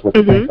Minnesota is what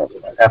we think of.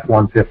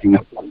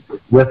 F-150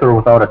 with or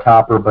without a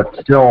topper, but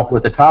still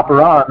with the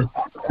topper on,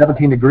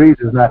 17 degrees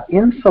is not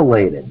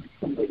insulated.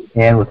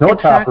 And with no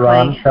topper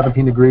on,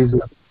 17 degrees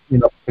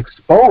is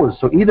exposed.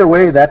 So either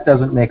way, that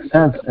doesn't make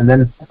sense. And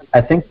then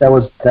I think that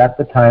was at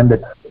the time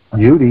that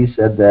Judy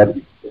said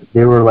that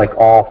they were like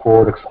all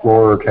Ford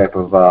Explorer type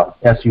of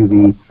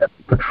SUV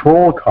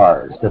patrol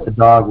cars that the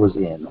dog was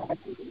in.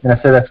 And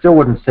I said, I still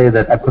wouldn't say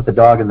that I put the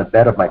dog in the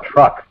bed of my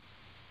truck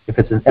if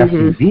it's an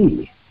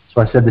SUV.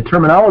 So I said, the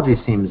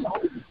terminology seems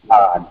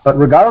odd. But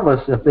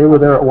regardless, if they were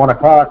there at 1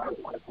 o'clock,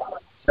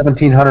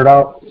 1700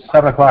 out,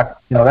 7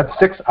 o'clock, that's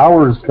 6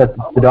 hours that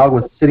the dog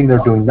was sitting there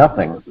doing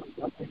nothing.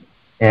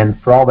 And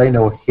for all they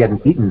know, he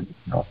hadn't eaten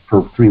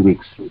for 3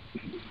 weeks.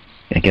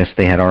 I guess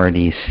they had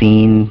already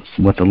seen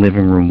what the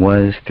living room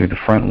was through the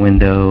front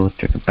window,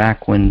 through the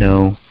back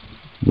window.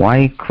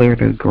 Why clear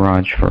the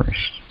garage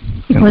first?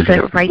 Was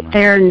it right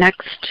there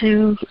next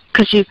to,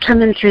 because you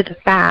come in through the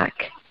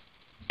back,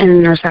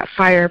 and there's that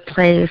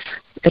fireplace,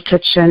 the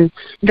kitchen.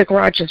 The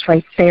garage is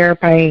right there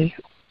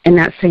in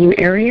that same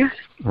area?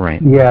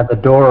 Right. Yeah, the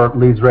door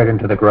leads right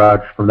into the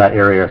garage from that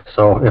area.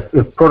 So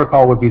if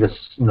protocol would be to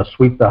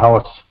sweep the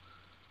house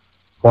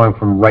going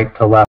from right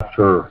to left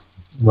or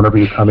whenever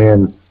you come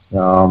in,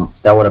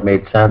 that would have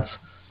made sense.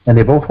 And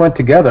they both went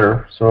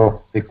together,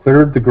 so they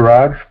cleared the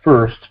garage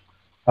first.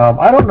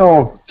 I don't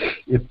know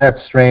if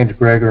that's strange,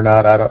 Greg, or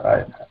not.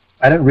 I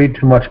didn't read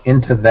too much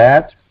into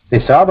that.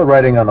 They saw the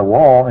writing on the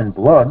wall in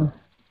blood,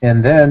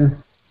 and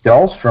then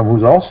Dahlstrom,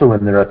 who's also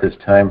in there at this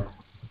time,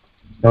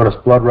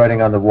 noticed blood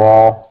writing on the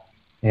wall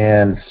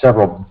and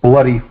several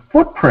bloody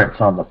footprints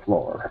on the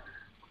floor.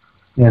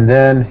 And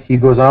then he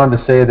goes on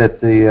to say that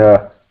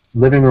the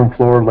living room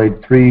floor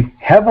laid 3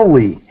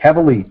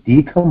 heavily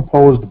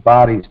decomposed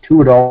bodies,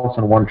 2 adults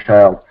and 1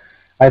 child.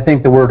 I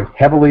think the word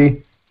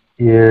heavily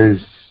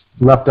is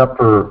left up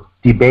for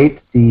debate.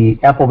 The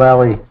Apple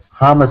Valley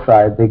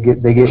homicide, they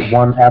get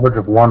one average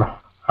of 1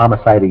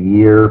 homicide a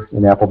year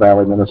in Apple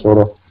Valley,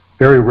 Minnesota.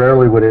 Very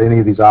rarely would any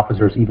of these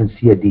officers even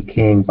see a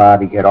decaying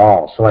body at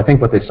all. So I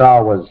think what they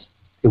saw was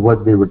they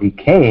were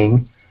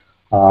decaying,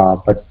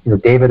 But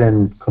David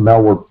and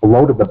Camille were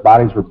bloated. The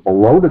bodies were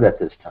bloated at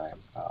this time.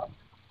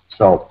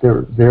 So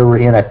they were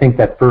in, I think,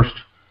 that first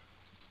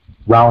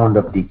round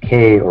of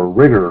decay or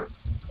rigor,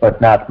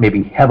 but not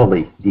maybe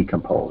heavily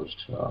decomposed.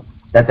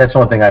 That's the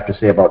only thing I have to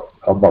say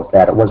about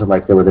that. It wasn't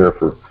like they were there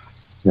for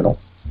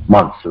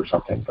months or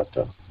something, but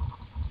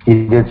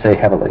he did say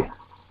heavily.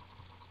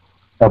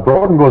 Now,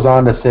 Broden goes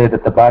on to say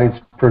that the body's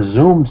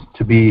presumed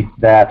to be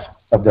that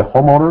of the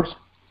homeowners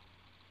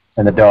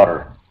and the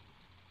daughter.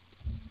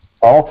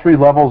 All 3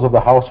 levels of the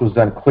house was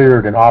then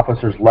cleared, and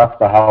officers left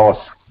the house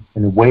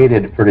and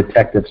waited for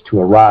detectives to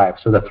arrive.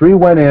 So the 3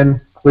 went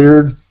in,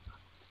 cleared,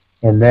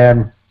 and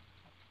then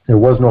there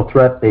was no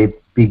threat. They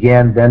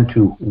began then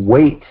to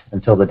wait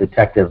until the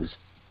detectives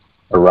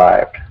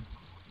arrived,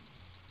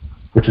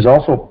 which is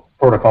also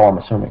protocol, I'm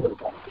assuming.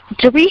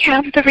 Do we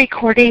have the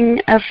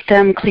recording of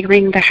them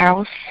clearing the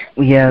house?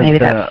 Yeah,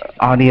 the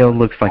audio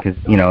looks like it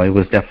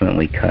was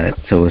definitely cut.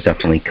 So it was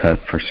definitely cut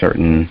for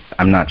certain.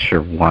 I'm not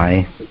sure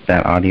why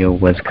that audio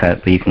was cut,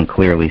 but you can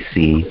clearly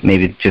see,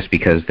 maybe just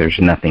because there's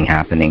nothing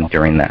happening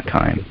during that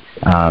time.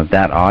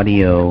 That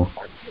audio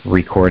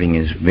recording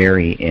is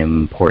very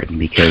important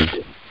because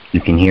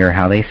you can hear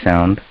how they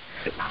sound.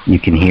 You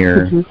can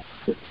hear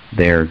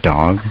their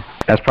dog.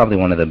 That's probably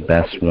one of the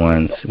best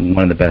ones,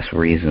 one of the best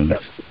reasons.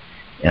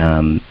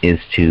 Is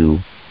to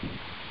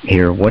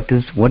hear what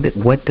does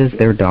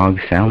their dog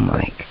sound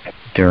like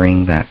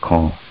during that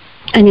call.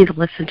 I need to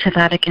listen to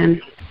that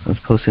again. I was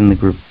posted in the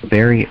group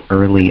very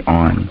early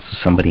on. So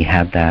somebody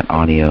had that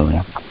audio, and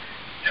I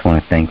just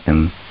want to thank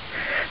them.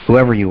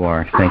 Whoever you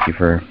are, thank you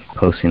for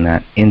posting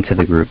that into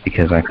the group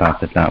because I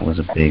thought that was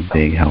a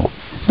big help.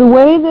 The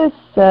way this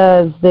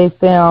says they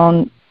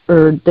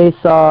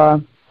saw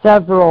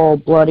several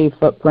bloody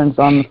footprints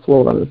on the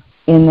floor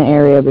in the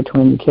area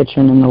between the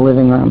kitchen and the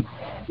living room.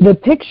 The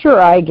picture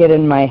I get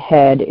in my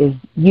head is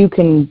you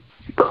can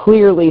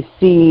clearly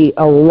see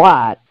a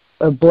lot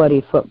of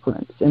bloody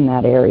footprints in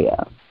that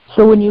area.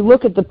 So when you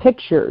look at the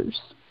pictures,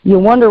 you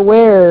wonder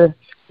where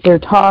they're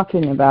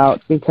talking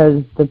about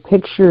because the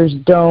pictures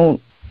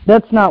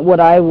that's not what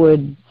I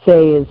would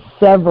say is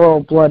several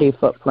bloody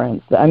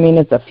footprints. I mean,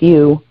 it's a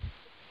few,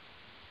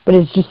 but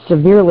it's just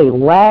severely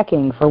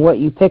lacking for what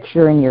you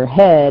picture in your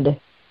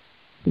head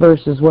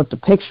versus what the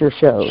picture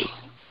shows.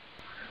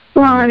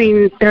 Well, I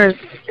mean, there's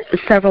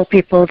several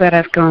people that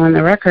have gone on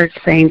the record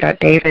saying that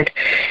David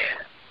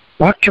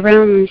walked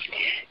around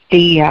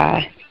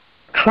the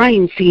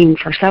crime scene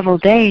for several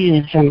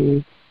days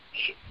and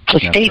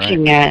was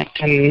staging it,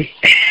 and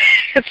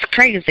it's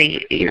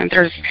crazy.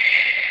 There's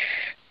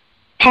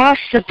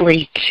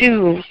possibly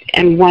 2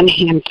 and 1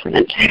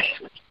 handprint.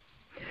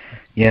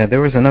 Yeah,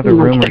 there was another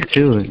rumor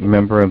too.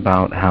 Remember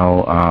about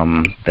how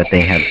that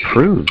they had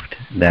proved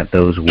that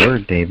those were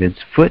David's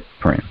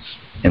footprints.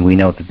 And we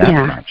know that that's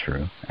not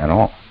true at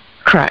all.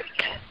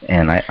 Correct.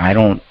 And I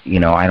don't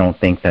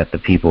think that the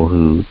people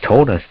who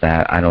told us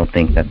that, I don't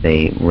think that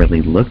they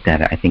really looked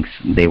at it. I think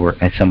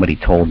somebody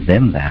told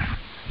them that.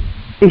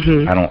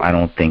 Mm-hmm. I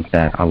don't think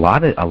that a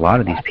lot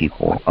of these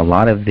people, a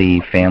lot of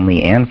the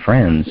family and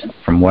friends,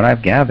 from what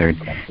I've gathered,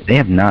 they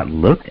have not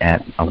looked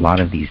at a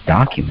lot of these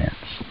documents.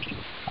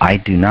 I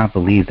do not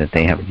believe that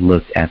they have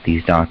looked at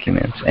these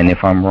documents. And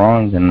if I'm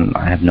wrong, then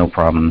I have no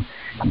problem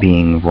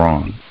being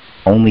wrong.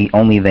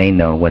 Only they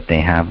know what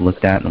they have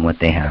looked at and what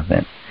they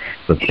haven't.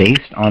 But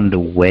based on the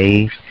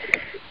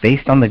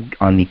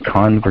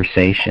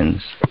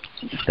conversations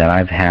that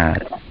I've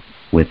had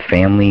with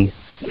family,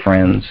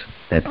 friends,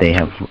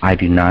 I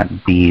do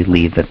not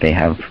believe that they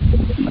have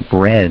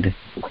read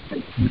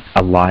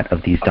a lot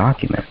of these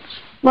documents.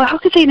 Well, how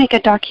could they make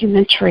a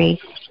documentary,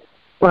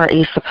 or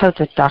a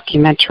supposed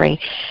documentary,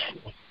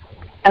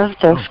 of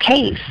this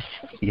case?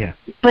 Yeah.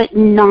 But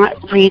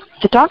not read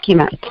the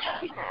documents?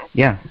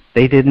 Yeah,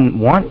 they didn't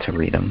want to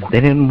read them. They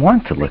didn't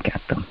want to look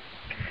at them.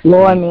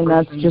 Well, I mean,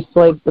 that's just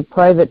like the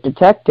private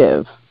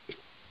detective.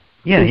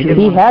 Yeah,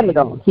 he had it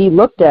all. He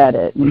looked at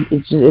it. And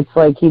it's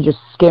like he just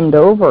skimmed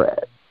over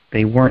it.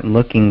 They weren't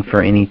looking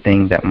for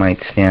anything that might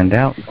stand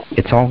out.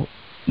 It's all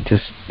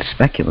just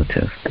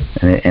speculative,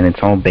 and it's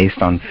all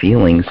based on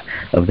feelings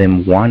of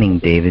them wanting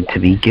David to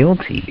be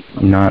guilty,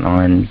 not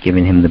on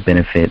giving him the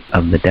benefit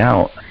of the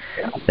doubt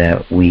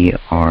that we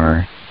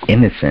are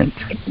innocent.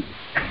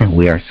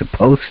 We are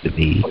supposed to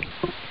be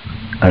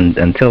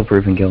until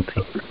proven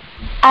guilty.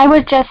 I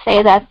would just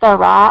say that the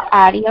raw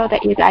audio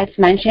that you guys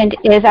mentioned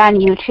is on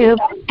YouTube,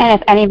 and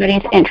if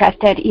anybody's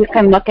interested, you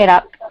can look it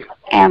up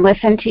and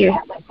listen to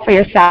for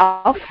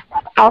yourself.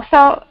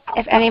 Also,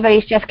 if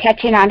anybody's just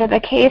catching on to the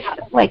case,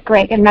 like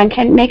Greg had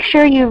mentioned, make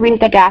sure you read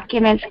the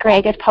documents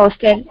Greg has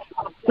posted.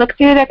 Look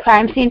through the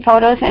crime scene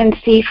photos and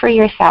see for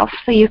yourself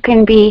so you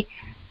can be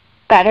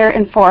better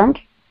informed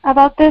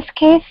about this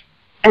case.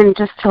 And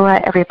just to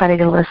let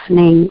everybody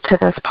listening to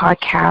this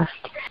podcast,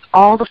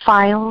 all the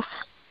files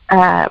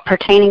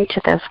pertaining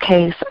to this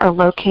case are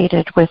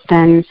located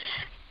within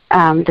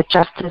the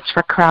Justice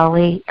for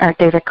Crowley, or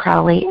David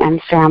Crowley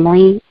and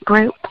Family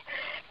group,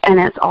 and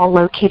it's all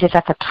located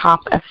at the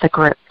top of the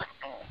group.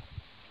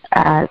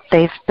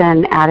 They've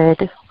been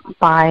added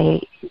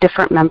by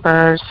different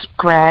members,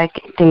 Greg,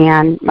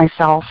 Dan,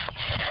 myself,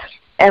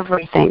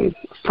 everything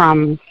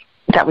from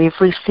that we've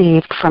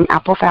received from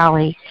Apple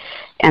Valley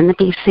and the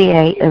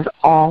BCA is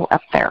all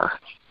up there.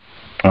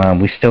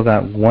 We still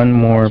got one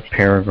more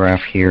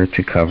paragraph here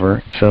to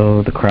cover.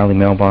 So the Crowley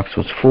mailbox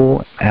was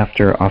full.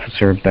 After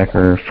Officer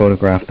Becker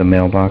photographed the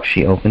mailbox,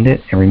 she opened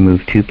it and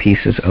removed 2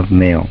 pieces of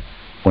mail,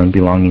 one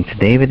belonging to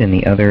David and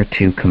the other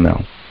to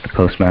Kamel. The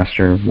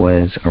postmaster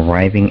was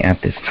arriving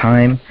at this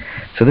time.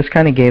 So this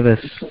kind of gave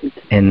us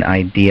an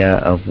idea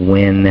of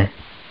when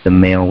the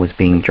mail was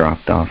being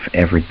dropped off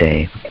every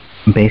day.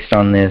 Based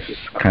on this,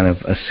 kind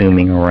of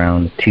assuming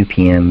around 2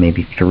 p.m.,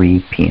 maybe 3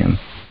 p.m.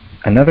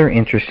 Another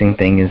interesting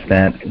thing is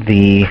that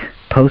the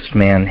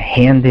postman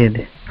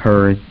handed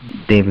her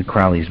David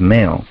Crowley's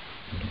mail.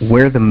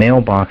 Where the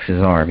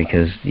mailboxes are,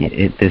 because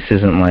this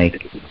isn't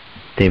like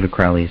David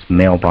Crowley's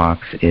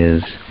mailbox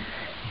is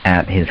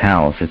at his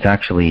house. It's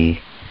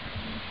actually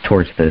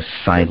towards the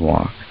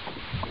sidewalk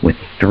with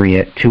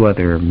 2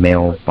 other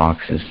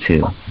mailboxes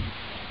too.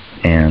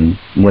 And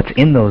what's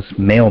in those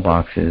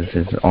mailboxes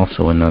is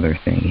also another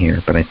thing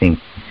here, but I think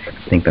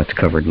that's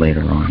covered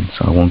later on,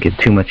 so I won't get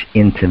too much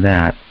into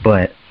that.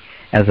 But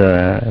as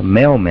a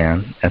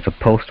mailman, as a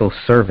postal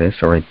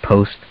service, or a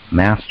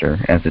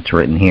postmaster, as it's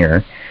written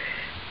here,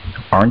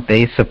 aren't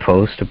they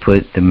supposed to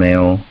put the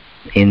mail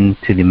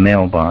into the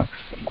mailbox,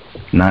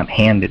 not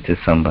hand it to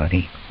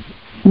somebody?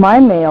 My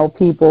mail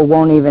people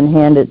won't even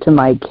hand it to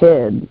my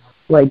kids.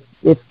 Like,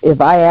 if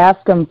I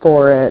ask them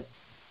for it,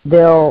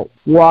 they'll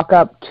walk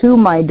up to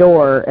my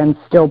door and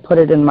still put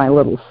it in my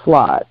little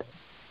slot.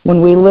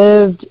 When we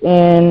lived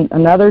in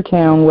another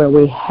town where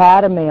we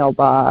had a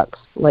mailbox,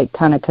 like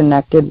kind of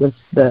connected with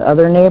the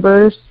other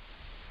neighbors,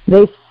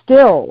 they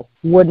still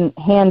wouldn't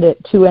hand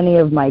it to any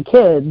of my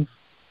kids.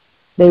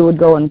 They would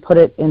go and put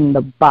it in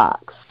the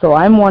box. So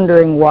I'm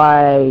wondering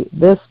why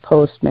this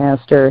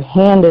postmaster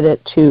handed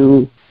it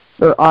to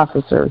her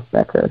Officer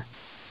Becker.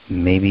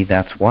 Maybe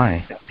that's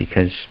why,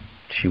 because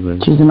she's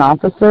an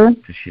officer?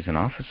 Because she's an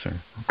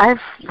officer. I've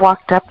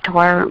walked up to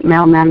our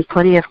mailman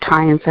plenty of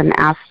times and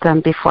asked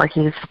him before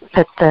he's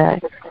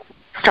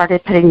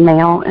started putting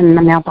mail in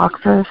the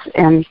mailboxes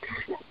and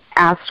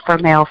asked for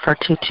mail for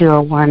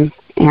 2201,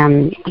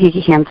 and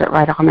he hands it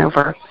right on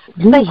over.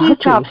 But he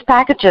drops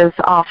packages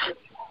off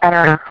at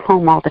our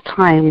home all the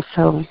time,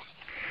 so...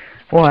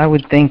 Well, I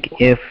would think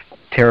if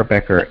Tara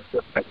Becker,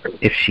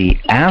 if she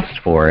asked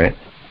for it,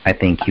 I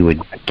think he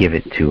would give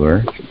it to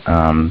her,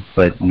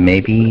 but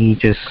maybe he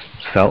just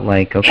felt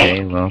like,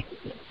 okay, well,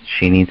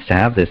 she needs to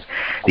have this,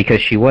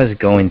 because she was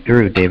going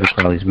through David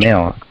Crowley's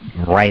mail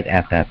right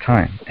at that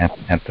time,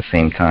 at the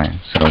same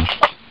time. So,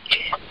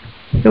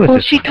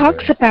 well, she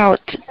talks about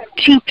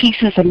 2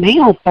 pieces of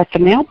mail, but the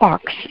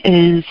mailbox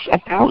is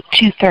about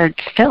 2/3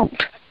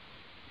 filled.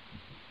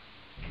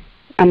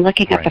 I'm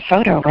looking at the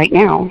photo right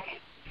now.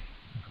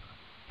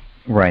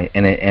 Right,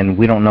 and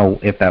we don't know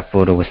if that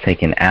photo was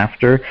taken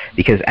after,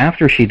 because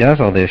after she does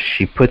all this,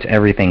 she puts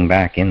everything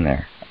back in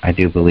there. I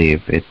do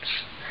believe it's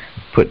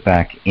put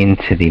back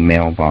into the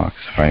mailbox,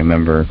 if I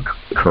remember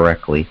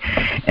correctly,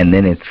 and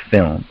then it's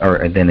filmed,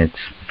 or then it's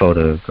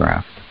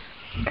photographed.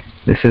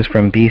 This is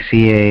from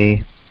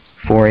BCA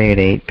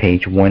 488,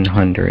 page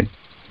 100.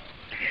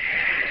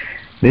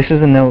 This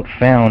is a note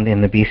found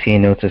in the BCA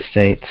notes that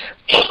states,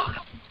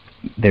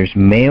 there's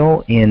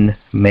mail in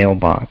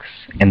mailbox,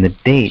 and the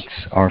dates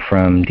are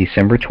from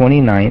December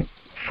 29th,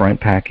 front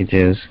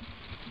packages,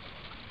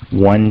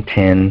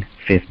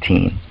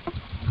 1/10/15.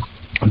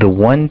 The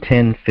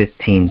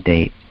 1/10/15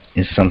 date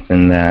is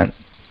something that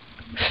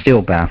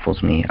still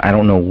baffles me. I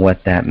don't know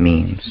what that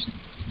means.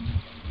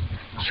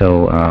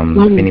 So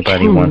if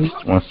anybody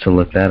wants to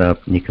look that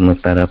up, you can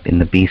look that up in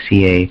the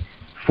BCA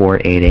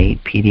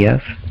 488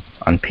 PDF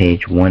on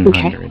page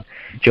 100. Okay.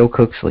 Joe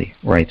Cooksley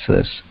writes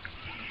this.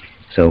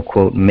 So,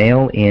 quote,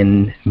 mail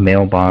in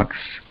mailbox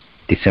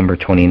December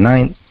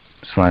 29th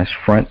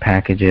 / front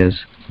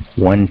packages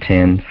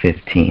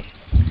 1/10/15.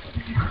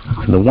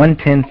 So the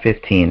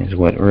 1/10/15 is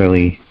what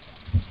really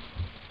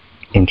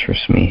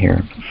interests me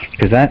here,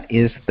 because that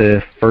is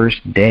the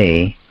first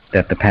day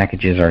that the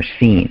packages are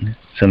seen.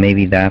 So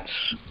maybe that's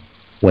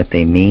what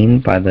they mean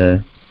by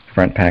the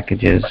front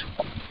packages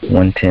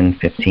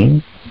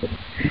 1/10/15.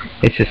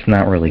 It's just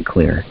not really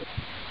clear.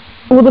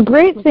 Well, the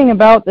great thing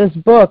about this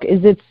book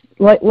is it's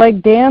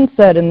like Dan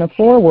said in the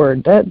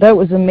foreword, that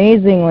was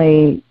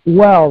amazingly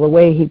well the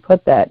way he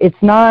put that.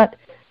 It's not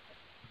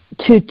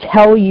to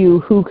tell you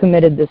who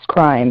committed this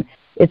crime.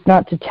 It's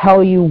not to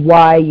tell you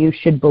why you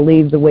should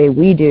believe the way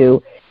we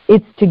do.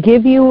 It's to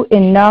give you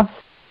enough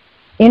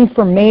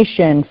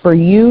information for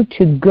you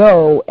to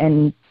go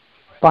and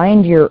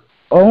find your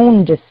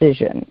own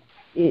decision.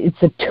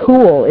 It's a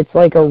tool. It's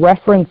like a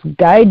reference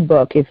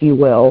guidebook, if you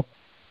will,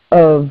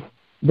 of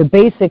the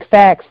basic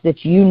facts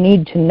that you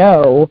need to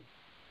know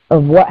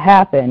of what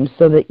happened,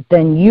 so that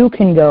then you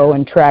can go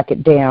and track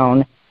it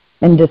down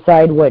and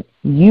decide what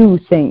you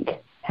think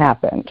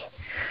happened.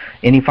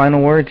 Any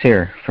final words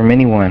here from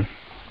anyone?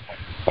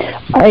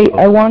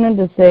 I wanted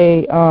to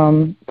say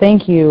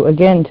thank you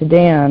again to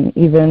Dan,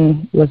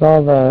 even with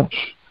all the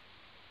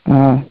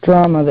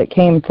drama that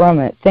came from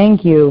it.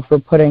 Thank you for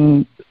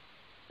putting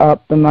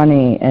up the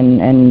money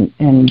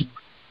and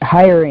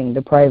hiring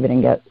the private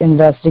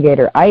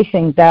investigator. I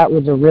think that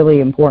was a really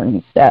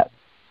important step.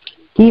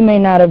 He may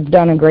not have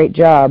done a great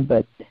job,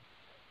 but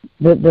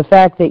the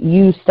fact that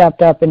you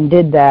stepped up and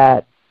did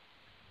that,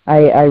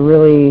 I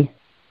really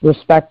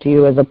respect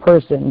you as a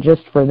person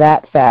just for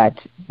that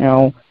fact. You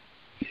know,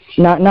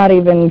 not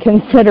even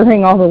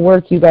considering all the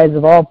work you guys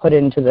have all put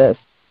into this.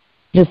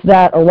 Just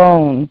that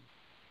alone.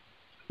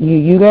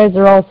 You guys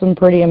are all some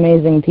pretty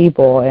amazing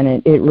people,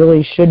 and it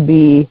really should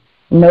be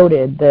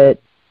noted that,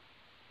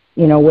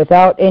 you know,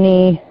 without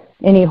any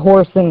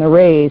horse in the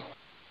race,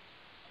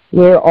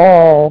 we're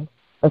all,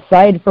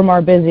 aside from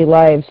our busy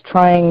lives,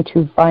 trying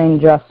to find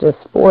justice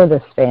for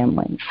this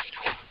family.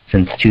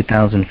 Since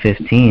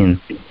 2015,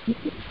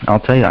 I'll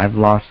tell you, I've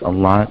lost a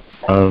lot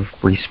of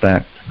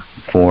respect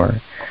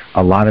for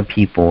a lot of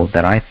people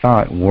that I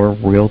thought were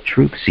real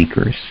truth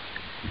seekers.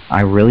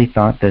 I really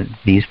thought that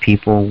these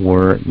people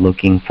were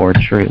looking for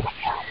truth,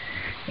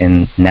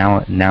 and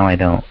now I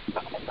don't.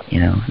 You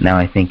know, now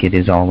I think it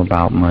is all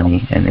about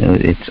money, and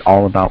it's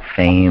all about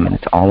fame, and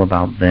it's all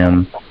about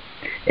them.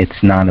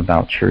 It's not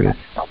about truth,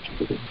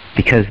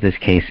 because this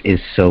case is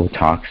so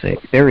toxic.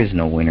 There is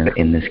no winner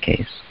in this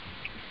case.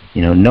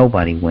 You know,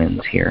 nobody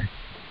wins here.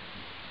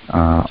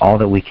 All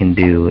that we can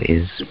do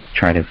is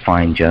try to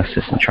find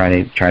justice and try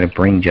to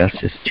bring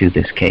justice to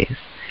this case,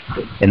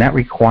 and that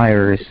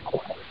requires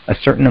a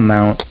certain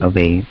amount of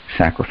a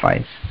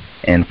sacrifice.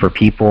 And for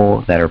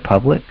people that are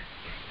public,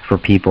 for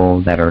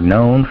people that are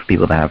known, for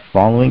people that have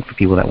following, for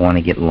people that want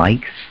to get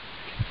likes,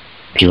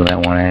 people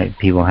that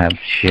have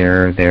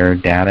share their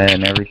data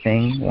and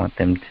everything, want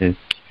them to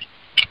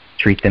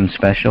treat them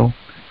special,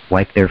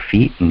 wipe their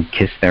feet and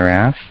kiss their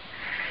ass.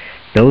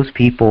 Those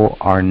people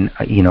are,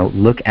 you know,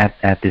 look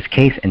at this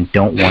case and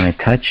don't want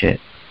to touch it.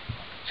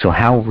 So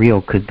how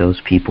real could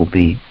those people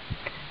be?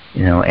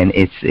 You know, and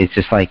it's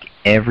just like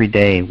every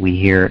day we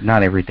hear,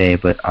 not every day,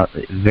 but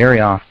very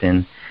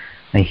often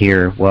I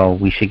hear, well,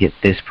 we should get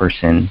this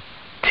person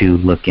to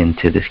look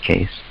into this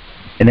case.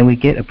 And then we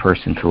get a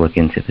person to look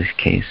into this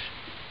case,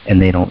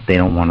 and they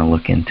don't want to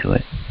look into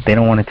it. They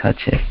don't want to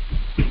touch it.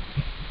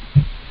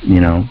 You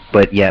know,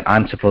 but yet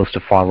I'm supposed to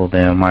follow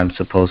them. I'm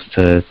supposed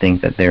to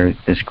think that they're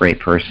this great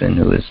person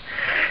who is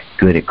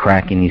good at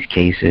cracking these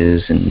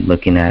cases and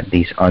looking at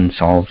these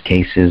unsolved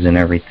cases and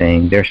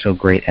everything. They're so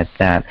great at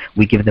that.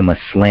 We give them a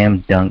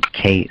slam dunk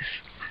case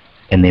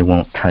and they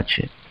won't touch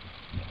it.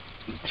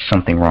 There's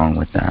something wrong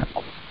with that.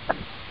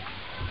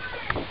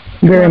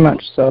 Very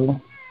much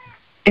so.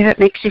 If it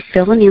makes you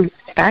feel any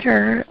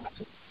better,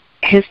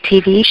 his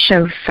TV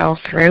show fell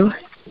through.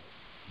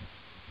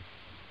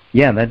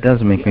 Yeah, that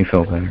does make me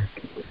feel better.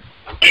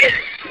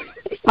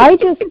 I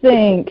just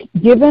think,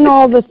 given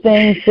all the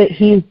things that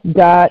he's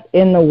got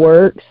in the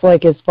works,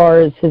 like as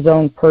far as his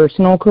own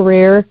personal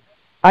career,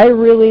 I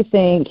really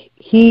think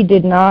he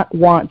did not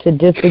want to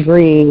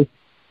disagree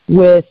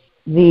with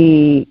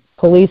the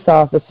police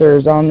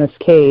officers on this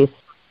case,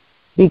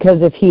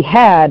 because if he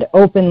had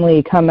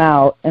openly come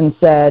out and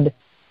said,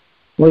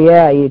 well,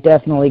 yeah, you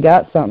definitely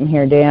got something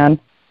here, Dan,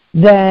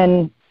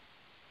 then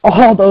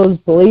all those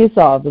police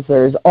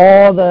officers,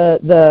 all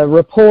the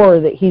rapport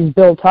that he's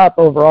built up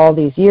over all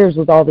these years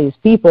with all these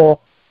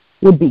people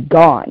would be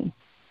gone.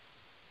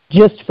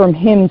 Just from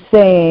him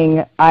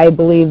saying, I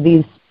believe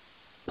these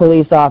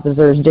police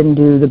officers didn't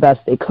do the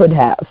best they could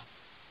have.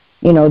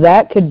 You know,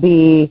 that could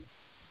be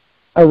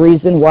a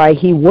reason why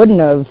he wouldn't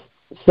have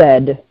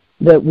said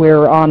that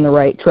we're on the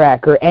right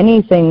track or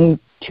anything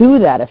to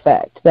that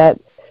effect. That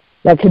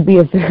could be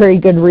a very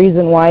good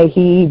reason why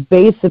he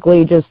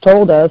basically just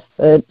told us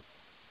that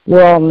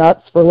we're all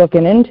nuts for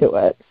looking into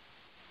it.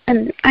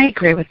 And I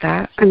agree with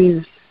that. I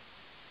mean,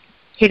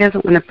 he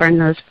doesn't want to burn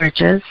those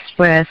bridges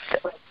with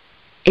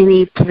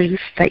any police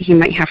that he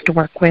might have to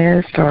work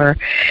with or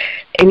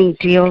any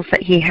deals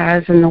that he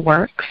has in the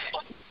works.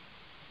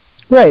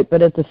 Right,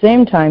 but at the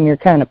same time, you're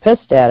kind of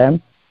pissed at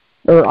him,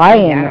 or I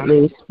am at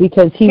least,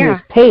 because he was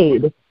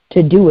paid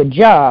to do a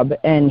job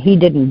and he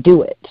didn't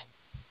do it.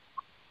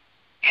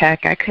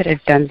 Heck, I could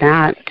have done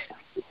that.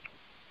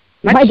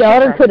 My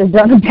daughter could have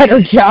done a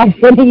better job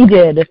than he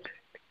did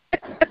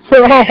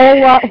for a whole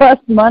lot less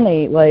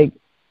money. Like,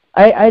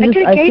 I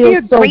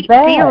feel so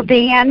bad. Deal,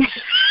 Dan.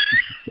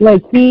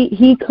 Like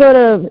he could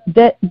have.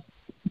 That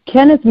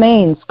Kenneth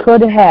Maines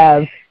could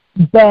have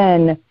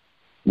been.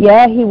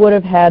 Yeah, he would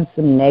have had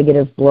some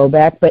negative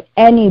blowback, but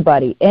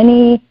anybody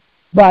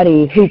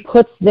who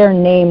puts their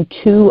name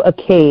to a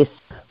case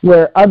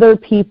where other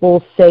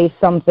people say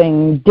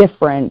something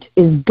different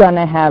is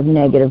gonna have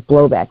negative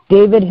blowback.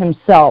 David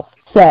himself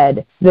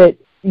said that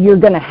you're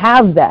going to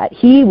have that.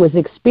 He was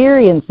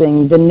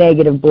experiencing the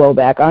negative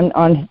blowback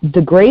on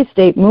the Gray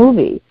State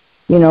movie.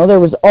 You know,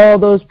 there was all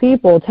those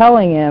people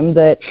telling him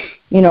that,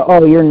 you know,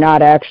 oh, you're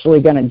not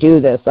actually going to do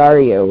this, are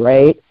you,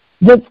 right?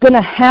 That's going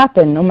to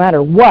happen no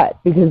matter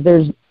what, because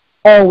there's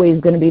always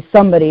going to be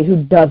somebody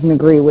who doesn't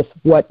agree with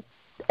what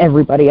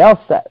everybody else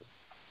says.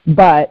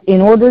 But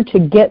in order to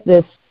get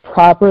this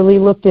properly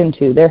looked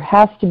into, there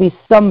has to be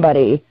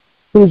somebody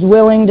who's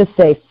willing to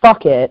say,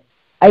 fuck it,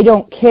 I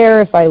don't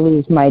care if I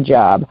lose my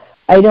job.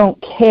 I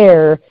don't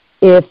care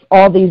if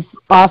all these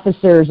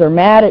officers are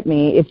mad at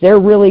me. If they're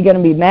really going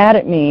to be mad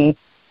at me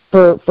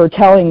for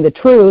telling the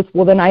truth,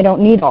 well, then I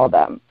don't need all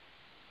them.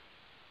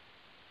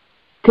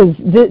 Because,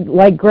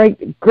 like Greg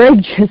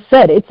just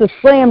said, it's a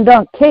slam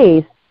dunk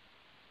case,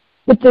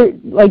 but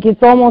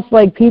it's almost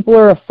like people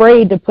are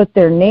afraid to put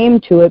their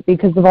name to it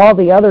because of all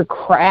the other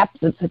crap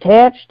that's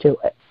attached to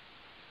it.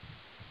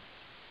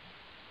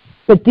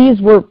 But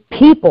these were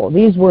people.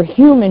 These were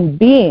human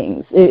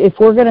beings. If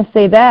we're going to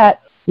say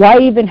that, why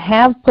even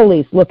have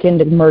police look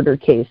into murder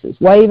cases?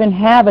 Why even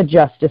have a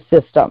justice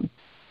system?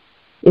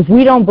 If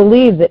we don't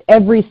believe that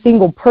every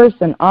single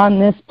person on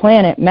this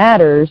planet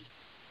matters,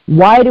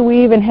 why do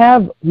we even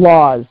have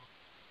laws?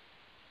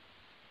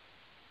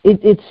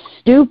 It's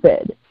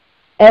stupid.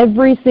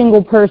 Every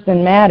single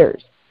person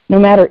matters, no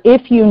matter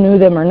if you knew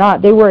them or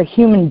not. They were a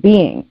human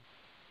being.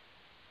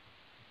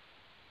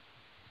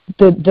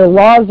 The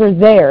laws are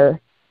there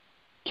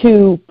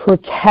to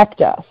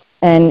protect us.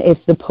 And if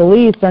the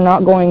police are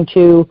not going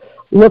to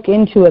look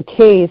into a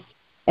case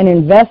and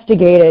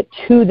investigate it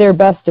to their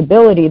best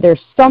ability,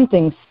 there's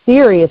something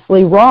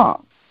seriously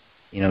wrong.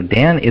 You know,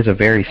 Dan is a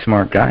very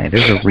smart guy.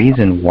 There's a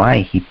reason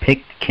why he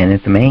picked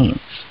Kenneth Maines.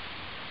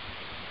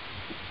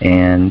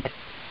 And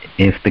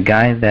if the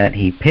guy that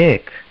he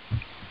picked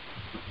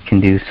can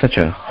do such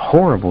a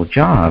horrible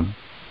job,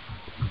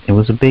 it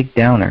was a big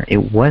downer.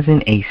 It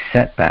wasn't a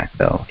setback,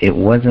 though. It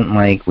wasn't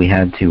like we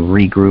had to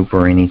regroup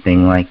or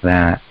anything like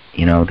that.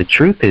 You know, the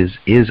truth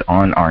is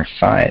on our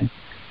side.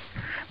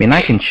 I mean,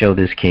 I can show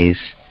this case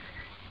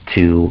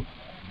to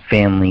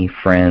family,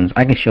 friends.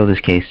 I can show this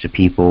case to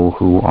people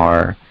who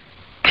are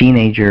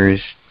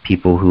teenagers,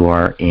 people who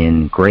are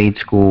in grade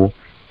school,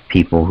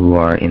 people who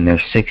are in their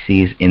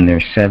 60s, in their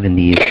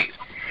 70s,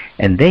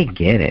 and they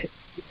get it.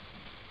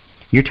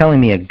 You're telling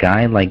me a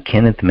guy like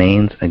Kenneth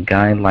Maines, a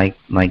guy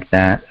like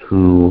that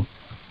who,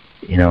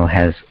 you know,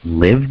 has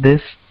lived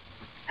this,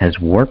 has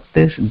worked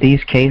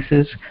these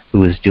cases,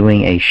 who is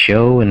doing a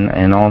show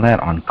and all that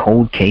on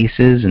cold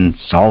cases and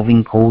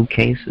solving cold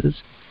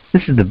cases.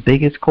 This is the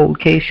biggest cold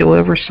case you'll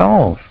ever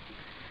solve.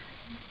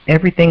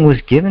 Everything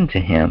was given to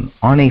him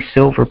on a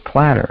silver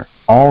platter.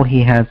 All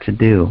he had to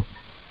do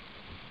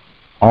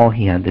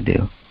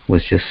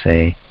was just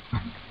say,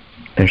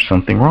 there's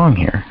something wrong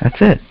here.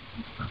 That's it.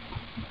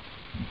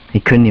 He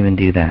couldn't even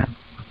do that.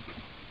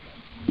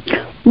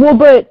 Well,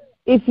 but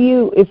if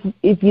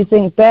you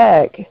think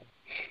back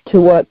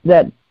to what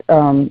that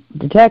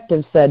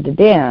detective said to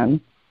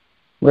Dan,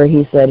 where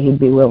he said he'd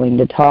be willing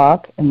to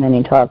talk, and then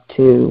he talked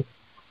to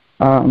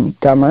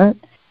Gummert,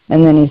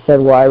 and then he said,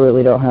 well, I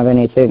really don't have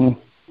anything,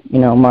 you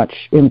know,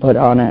 much input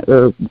on it,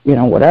 or, you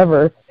know,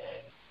 whatever.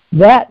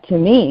 That, to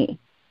me,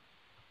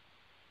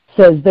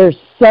 says there's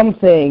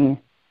something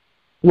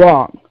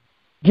wrong.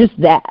 Just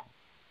that.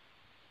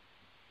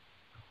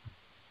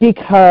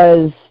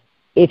 Because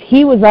if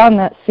he was on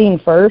that scene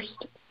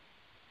first,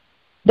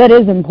 that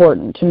is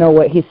important to know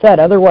what he said.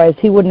 Otherwise,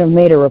 he wouldn't have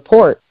made a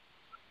report.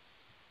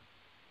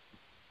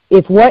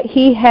 If what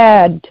he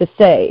had to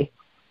say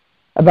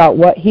about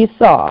what he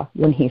saw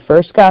when he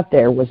first got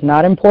there was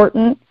not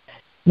important,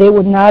 they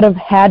would not have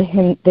had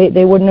him,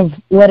 they wouldn't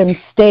have let him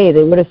stay.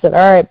 They would have said,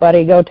 all right,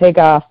 buddy, go take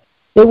off.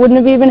 They wouldn't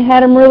have even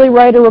had him really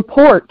write a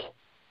report.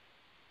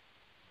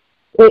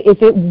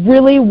 If it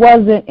really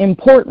wasn't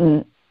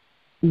important,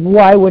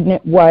 why would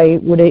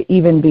it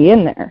even be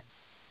in there?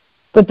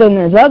 But then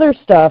there's other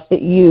stuff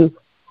that you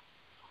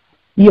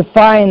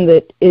find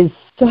that is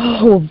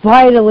so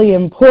vitally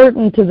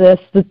important to this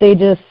that they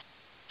just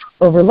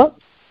overlook.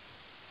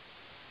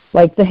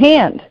 Like the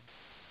hand,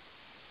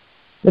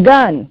 the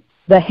gun,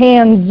 the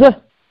hands,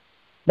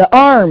 the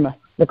arm,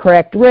 the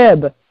cracked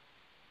rib,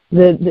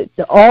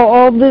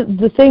 all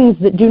the things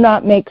that do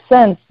not make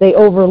sense, they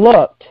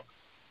overlooked.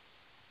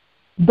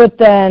 But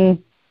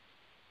then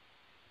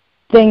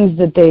things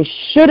that they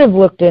should have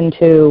looked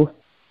into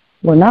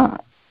were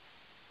not.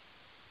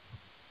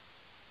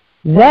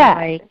 That,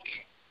 like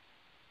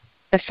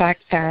the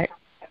fact that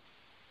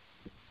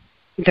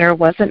there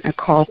wasn't a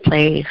call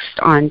placed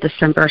on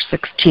December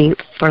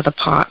 16th for the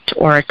pot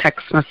or a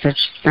text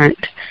message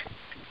sent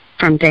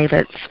from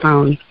David's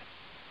phone.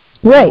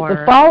 Right,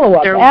 the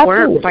follow-up. There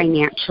absolutely. were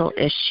financial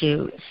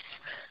issues.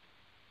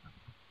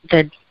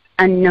 The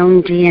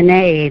unknown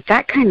DNA,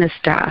 that kind of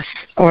stuff,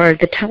 or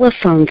the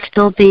telephone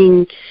still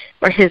being,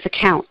 or his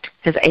account,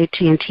 his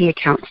AT&T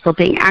account still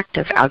being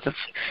active as of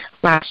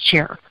last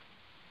year.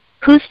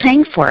 Who's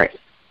paying for it?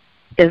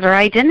 Is there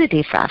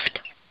identity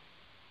theft?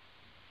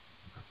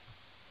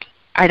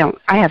 I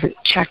haven't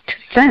checked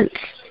since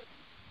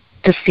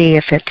to see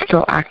if it's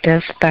still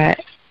active, but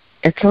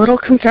it's a little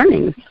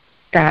concerning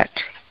that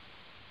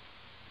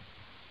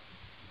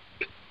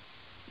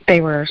they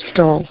were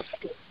still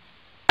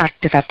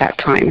active at that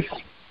time.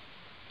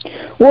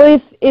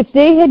 Well, if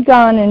they had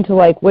gone into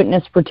like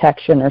witness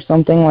protection or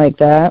something like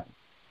that,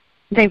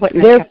 they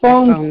wouldn't have kept their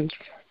phones.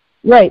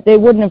 Right, they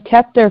wouldn't have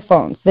kept their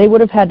phones. They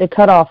would have had to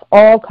cut off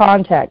all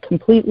contact,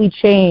 completely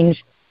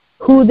change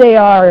who they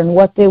are and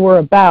what they were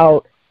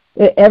about,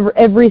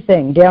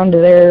 everything down to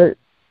their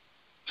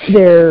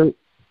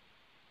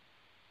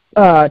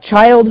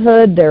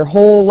childhood, their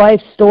whole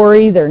life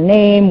story, their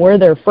name, where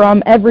they're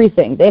from,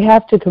 everything. They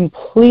have to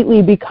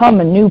completely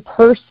become a new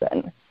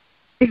person.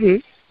 Mm-hmm.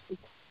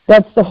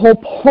 That's the whole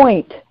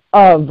point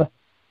of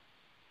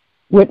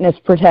witness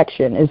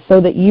protection, is so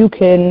that you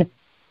can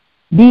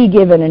be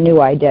given a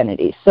new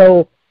identity.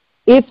 So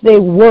if they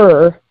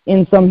were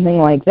in something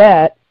like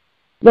that,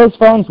 those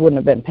phones wouldn't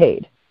have been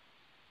paid.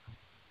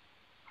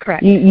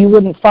 Correct. You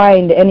wouldn't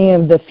find any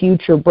of the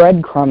future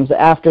breadcrumbs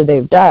after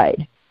they've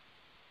died.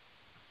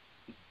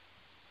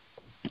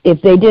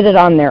 If they did it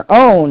on their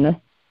own,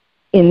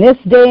 in this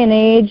day and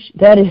age,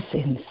 that is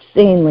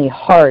insanely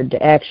hard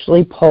to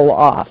actually pull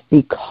off,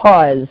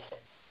 because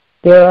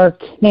there are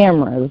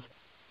cameras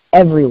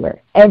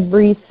everywhere.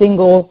 Every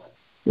single,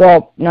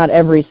 well, not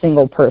every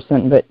single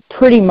person, but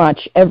pretty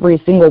much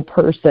every single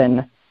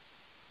person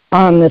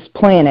on this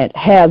planet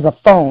has a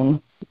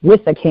phone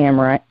with a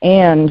camera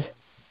and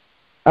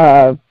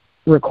a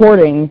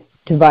recording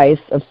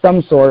device of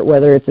some sort,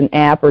 whether it's an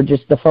app or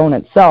just the phone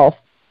itself.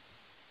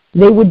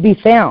 They would be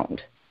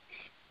found.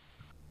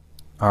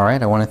 All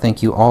right, I want to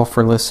thank you all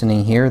for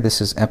listening here.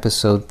 This is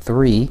episode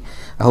 3.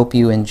 I hope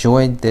you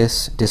enjoyed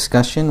this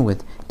discussion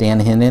with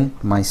Dan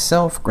Hinnon,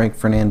 myself, Greg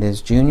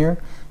Fernandez Jr.,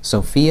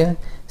 Sophia,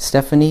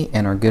 Stephanie,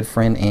 and our good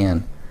friend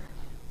Ann.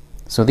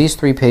 So these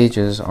 3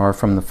 pages are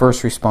from the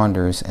first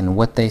responders and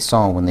what they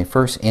saw when they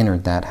first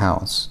entered that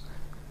house.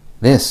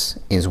 This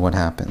is what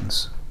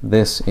happens.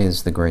 This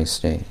is the gray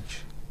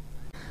stage.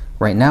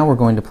 Right now we're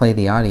going to play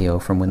the audio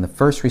from when the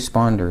first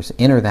responders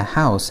enter the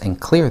house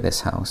and clear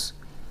this house.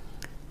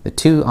 The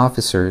 2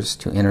 officers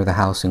to enter the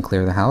house and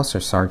clear the house are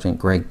Sergeant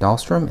Greg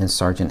Dahlstrom and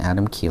Sergeant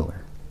Adam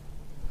Keeler.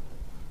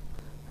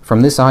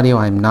 From this audio,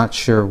 I'm not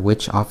sure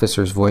which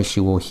officer's voice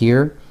you will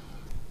hear.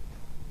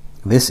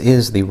 This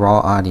is the raw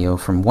audio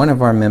from one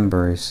of our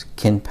members,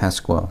 Ken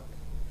Pasquale.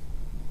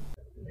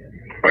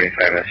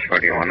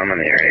 45S41, I'm in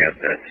the area of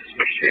the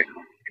suspicious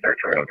vehicle,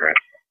 territorial drive.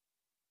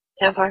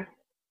 10-4.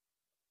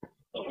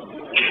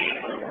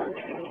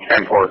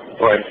 10-4,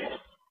 go ahead.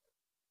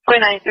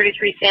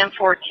 2933 Sam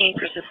 14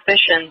 for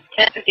suspicion,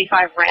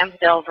 1055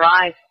 Ramsdale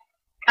Drive.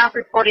 Cop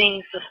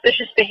reporting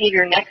suspicious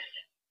behavior next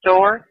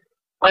door.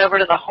 Went over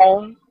to the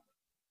home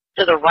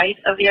to the right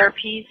of the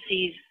RP,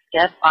 sees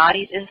dead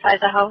bodies inside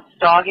the house,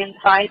 dog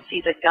inside,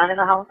 sees a gun in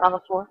the house on the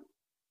floor.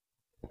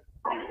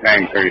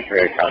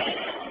 933, I copy.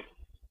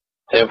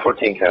 Sam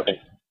 14, copy.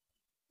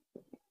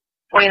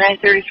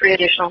 2933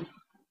 additional.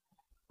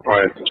 Go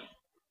ahead.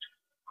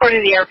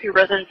 According to the RP,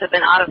 residents have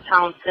been out of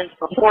town since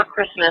before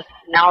Christmas.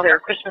 Now there are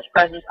Christmas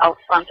presents out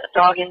front, a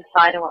dog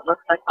inside, and what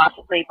looks like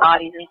possibly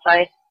bodies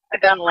inside, a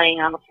gun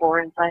laying on the floor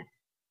inside.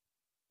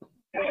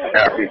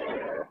 Copy.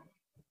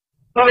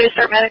 Want me to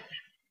start medics?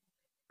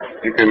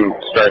 You can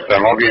start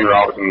them. I'll be en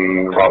route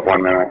in about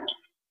 1 minute.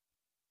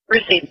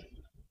 Received.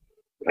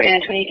 Wait,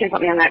 Anthony, you can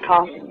put me on that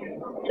call.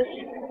 Just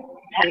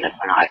 10 minutes,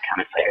 I'll have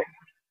comments later.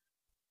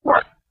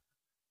 Work.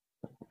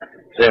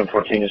 Sam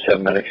 14 is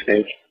 7 medic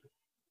stage.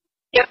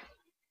 Yep.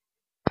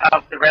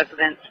 Of the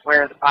residents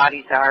where the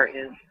bodies are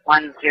is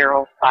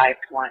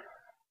 1051.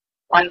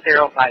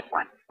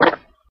 1051.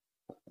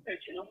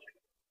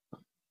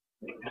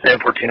 Sam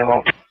 14, I'm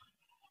out.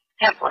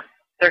 10-4.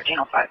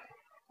 1305.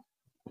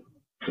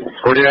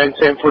 49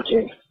 Sam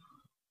 14.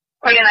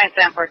 49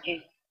 Sam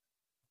 14.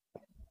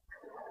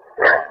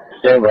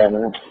 Stand by,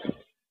 man.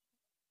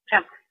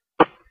 10.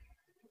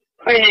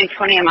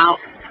 4920, I'm out.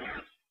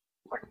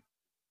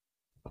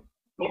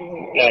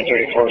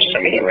 934,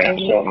 send me the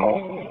Ramsdale, I'm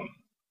out.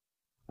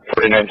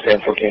 49 Sam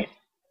 14.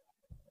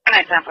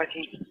 49 Sam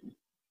 14.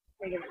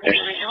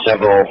 There's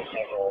several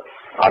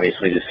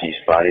obviously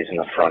deceased bodies in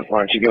the front. Why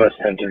don't you give us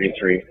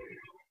 1033?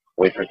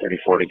 Wait for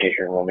 34 to get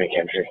here and we'll make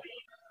entry.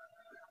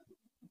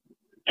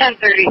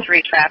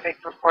 1033 traffic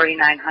for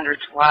 4900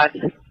 squad.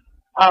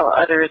 All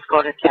others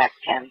go to TAC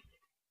 10.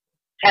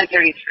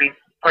 1033,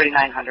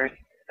 4900,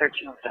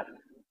 1307.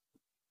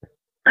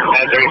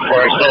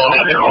 1034, still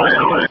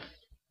on that.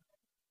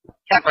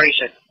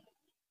 Separation.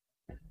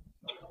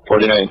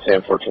 49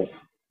 Sam 14.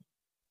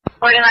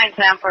 49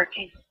 Sam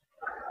 14.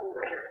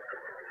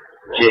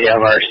 Do you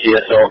have our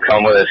CSO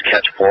come with his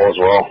catch pole as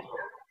well?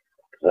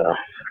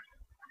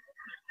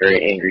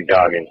 Very angry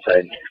dog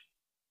inside.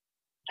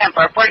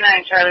 10-4,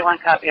 49 Charlie, 1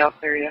 copy, I'll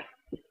clear you.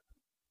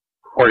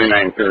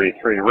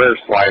 4933, rear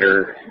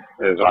slider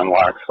is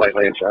unlocked,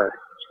 slightly ajar.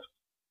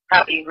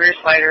 Copy, rear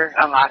slider,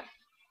 unlocked,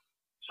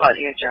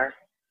 slightly ajar.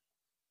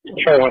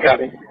 Charlie, 1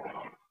 copy.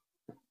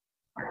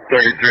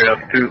 33 up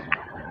 2.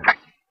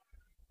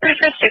 Where's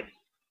Chris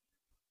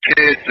 2?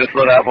 Kids, just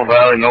let Apple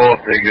Valley know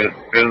if they get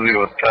busy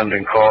with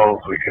pending calls,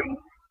 we can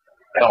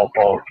help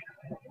out.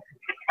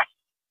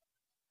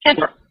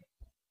 10-4.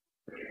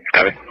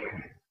 Copy.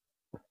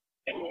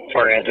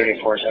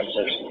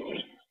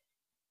 493476.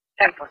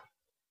 10-4.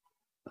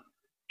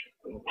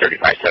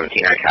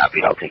 3517, I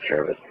copied. I'll take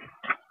care of it.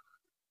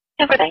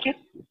 10-4, thank you.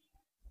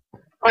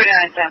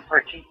 49 Sam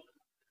 14.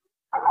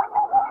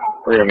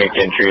 We're going to make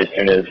the entry as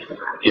soon as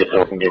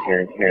GSO can get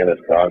here near this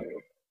dog.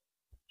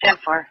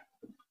 10-4.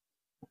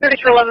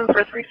 3311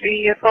 for 3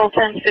 vehicle,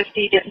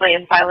 1050, display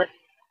and pilot.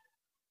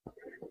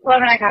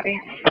 11, I copy.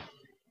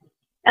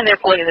 And they're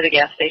pulling into the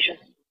gas station.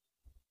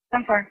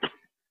 10-4.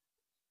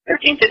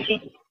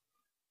 1350.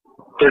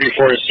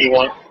 34 is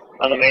C1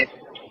 on the main.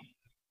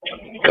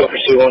 Go for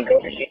C1.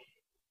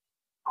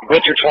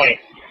 What's your 20?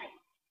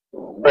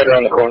 Right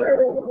around the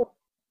corner.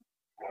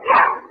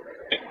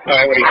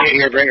 Alright, when you get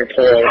here, bring your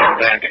pole over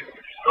back.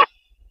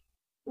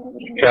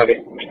 Copy.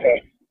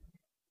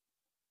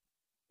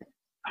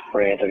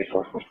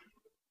 4934.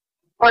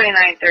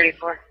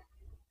 4934.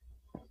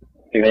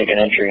 You make an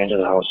entry into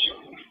the house.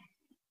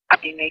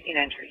 Copy, making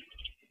entry.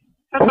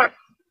 10-4.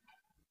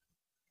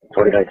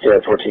 49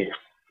 Sam 14.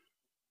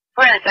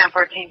 49 Sam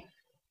 14.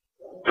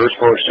 First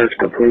floor search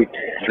complete.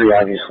 3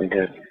 obviously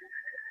dead.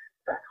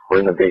 We're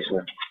in the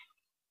basement.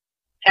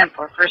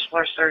 10-4. First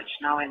floor search,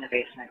 now in the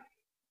basement.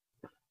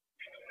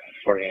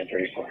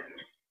 4934.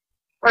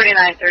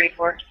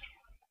 4934.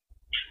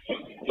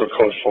 We're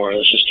code 4.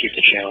 Let's just keep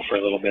the channel for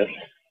a little bit.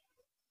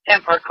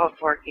 10-4, code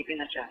 4, keeping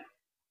the channel.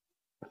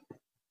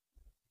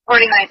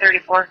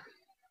 4934.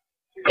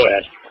 Go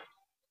ahead.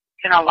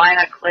 Can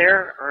Alina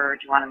clear, or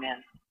do you want them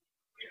in?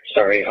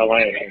 Sorry,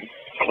 Alina can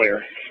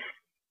clear.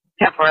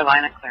 10-4,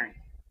 Alina clearing.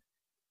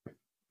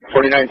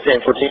 49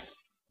 Sam 14.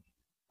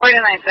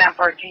 49 Sam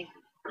 14.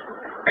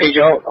 Page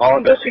out all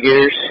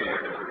investigators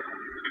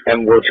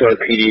and go to our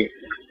PD.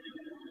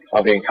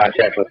 I'll be in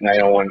contact with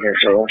 901 here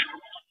shortly.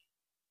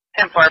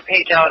 10-4,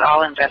 page out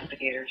all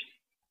investigators.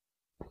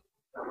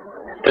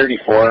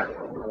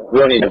 34. We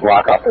don't need to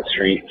block off the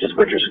street. Just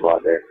put your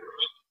squad there.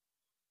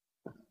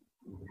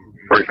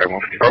 45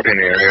 I'll be in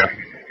the area.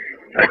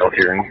 I go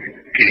here in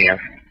PDM.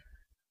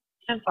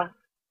 10-4,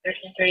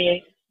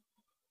 1338.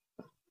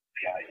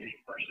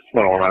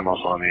 Well, I'm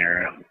also in the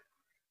area.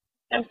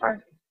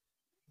 10-4.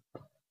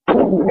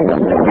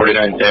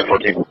 49 Sam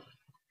 14.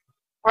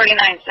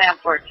 49 Sam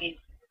 14.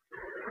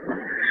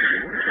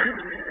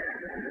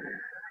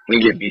 We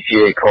get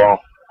BCA call.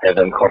 Have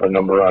them call the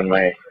number on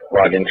my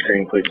login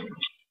screen, please.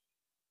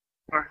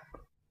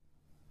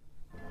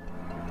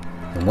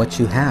 And what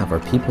you have are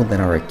people that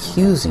are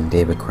accusing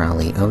David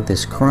Crowley of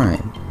this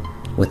crime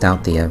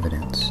without the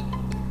evidence.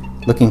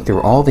 Looking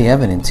through all the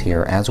evidence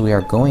here, as we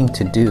are going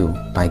to do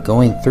by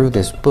going through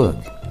this book,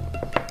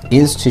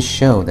 is to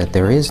show that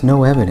there is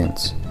no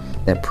evidence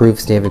that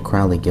proves David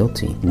Crowley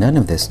guilty. None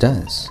of this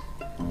does.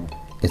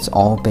 It's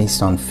all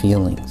based on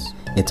feelings.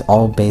 It's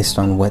all based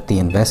on what the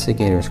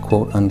investigators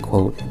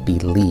quote-unquote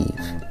believe.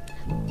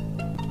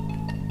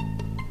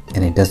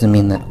 And it doesn't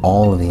mean that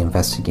all of the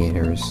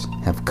investigators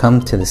have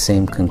come to the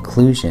same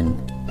conclusion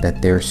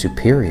that their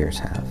superiors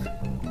have.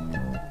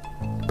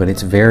 But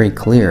it's very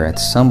clear at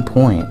some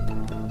point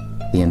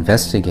the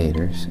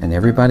investigators and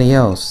everybody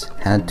else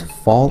had to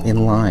fall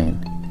in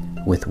line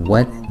with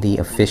what the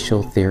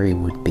official theory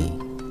would be.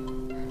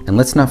 And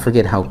let's not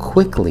forget how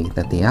quickly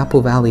that the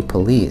Apple Valley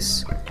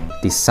Police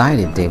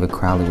decided David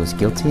Crowley was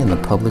guilty and the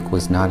public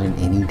was not in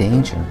any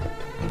danger.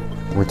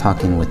 We're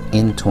talking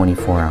within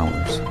 24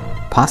 hours,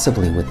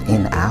 possibly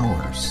within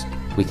hours.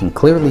 We can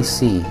clearly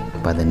see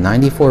by the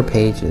 94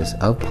 pages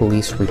of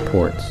police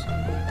reports,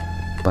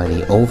 by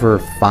the over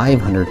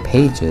 500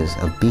 pages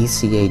of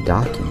BCA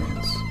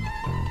documents,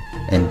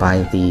 and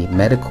by the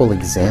medical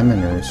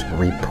examiner's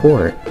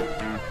report,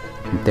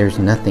 there's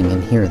nothing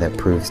in here that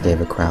proves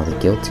David Crowley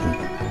guilty.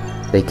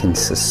 They can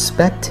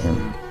suspect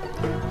him.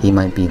 He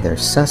might be their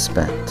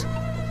suspect.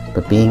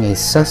 But being a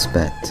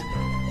suspect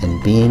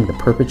and being the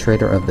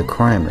perpetrator of the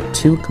crime are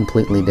two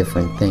completely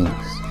different things.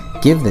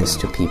 Give this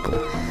to people.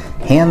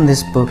 Hand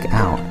this book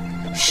out.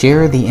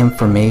 Share the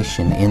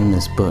information in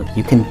this book.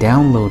 You can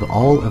download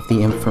all of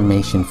the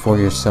information for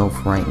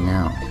yourself right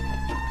now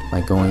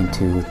by going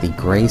to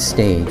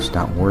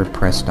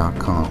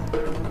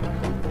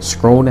thegraystage.wordpress.com.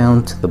 Scroll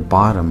down to the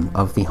bottom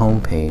of the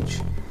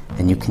homepage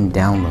and you can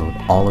download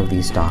all of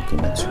these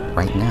documents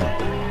right now.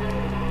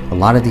 A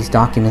lot of these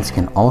documents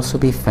can also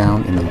be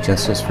found in the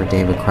Justice for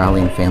David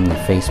Crowley and Family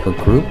Facebook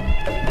group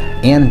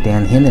and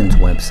Dan Hinnan's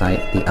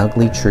website,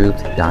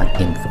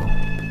 theuglytruth.info.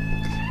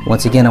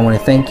 Once again, I want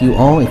to thank you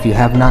all. If you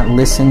have not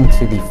listened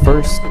to the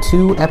first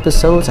 2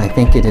 episodes, I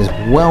think it is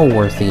well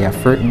worth the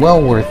effort, well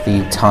worth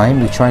the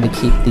time. We try to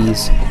keep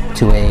these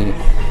to a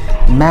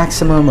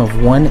maximum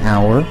of 1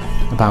 hour,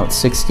 about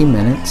 60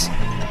 minutes,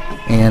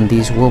 and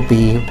these will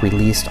be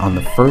released on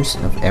the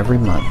 1st of every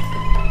month.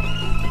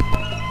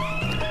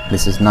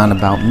 This is not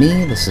about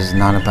me, this is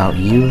not about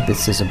you,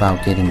 this is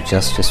about getting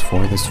justice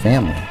for this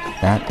family.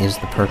 That is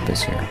the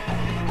purpose here.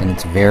 And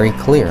it's very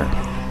clear.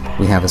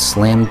 We have a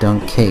slam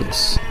dunk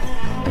case.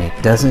 And it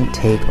doesn't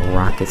take a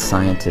rocket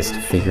scientist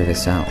to figure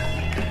this out.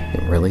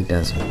 It really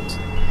doesn't.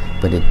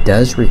 But it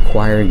does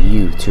require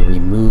you to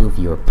remove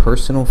your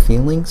personal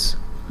feelings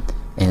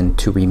and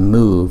to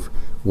remove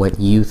what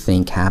you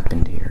think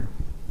happened here.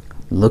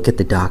 Look at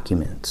the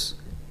documents.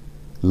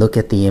 Look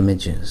at the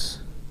images.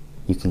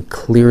 You can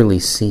clearly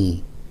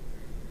see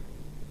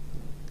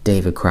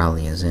David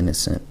Crowley is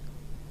innocent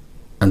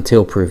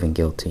until proven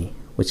guilty,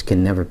 which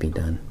can never be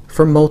done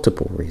for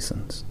multiple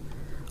reasons.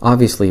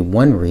 Obviously,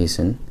 one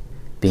reason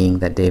being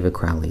that David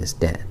Crowley is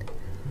dead.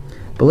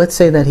 But let's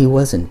say that he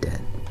wasn't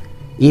dead.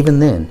 Even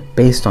then,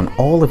 based on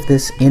all of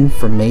this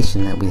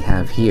information that we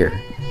have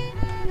here,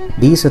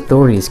 these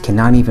authorities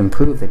cannot even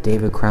prove that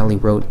David Crowley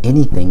wrote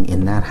anything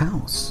in that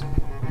house.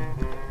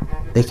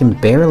 They can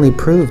barely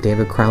prove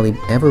David Crowley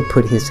ever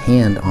put his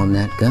hand on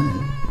that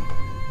gun.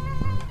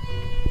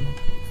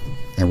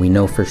 And we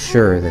know for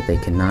sure that they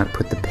cannot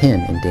put the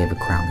pen in David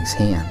Crowley's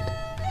hand.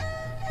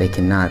 They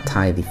cannot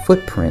tie the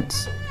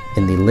footprints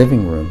in the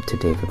living room to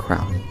David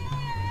Crowley.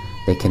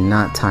 They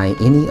cannot tie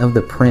any of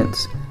the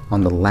prints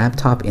on the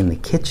laptop in the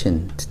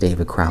kitchen to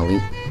David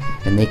Crowley.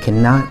 And they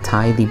cannot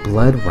tie the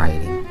blood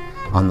writing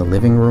on the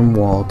living room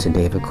wall to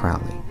David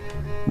Crowley.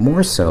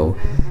 More so,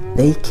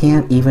 they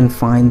can't even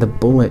find the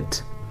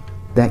bullet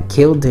that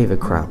killed David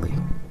Crowley.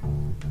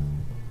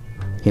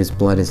 His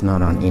blood is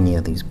not on any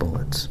of these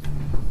bullets.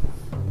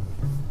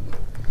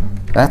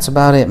 That's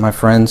about it, my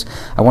friends.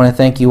 I want to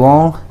thank you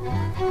all.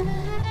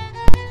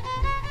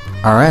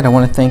 Alright, I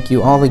want to thank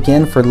you all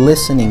again for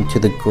listening to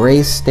the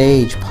Gray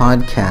Stage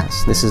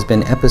podcast. This has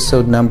been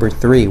episode number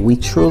 3. We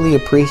truly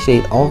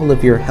appreciate all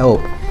of your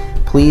help.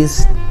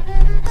 Please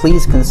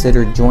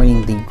consider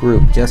joining the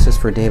group Justice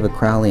for David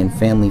Crowley and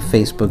Family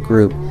Facebook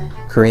group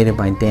created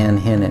by Dan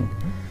Hennon.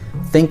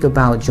 Think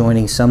about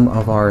joining some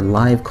of our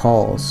live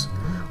calls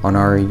on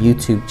our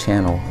YouTube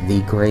channel,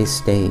 The Gray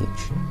Stage.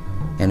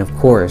 And of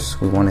course,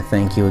 we want to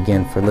thank you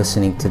again for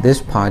listening to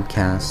this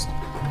podcast,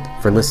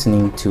 for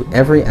listening to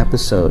every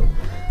episode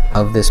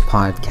of this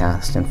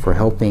podcast, and for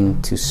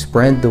helping to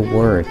spread the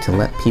word to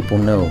let people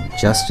know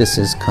justice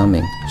is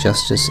coming.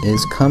 Justice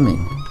is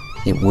coming.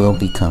 It will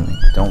be coming.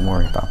 Don't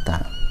worry about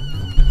that.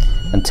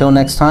 Until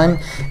next time,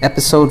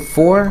 episode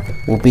 4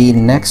 will be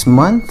next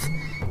month.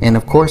 And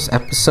of course,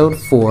 episode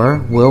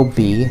 4 will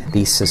be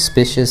the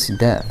suspicious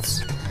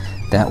deaths.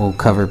 That will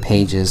cover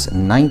pages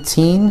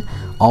 19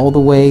 all the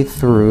way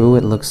through,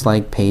 it looks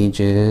like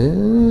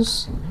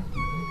pages...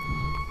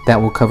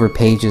 That will cover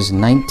pages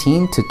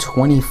 19 to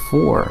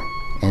 24.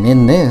 And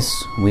in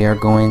this, we are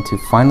going to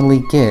finally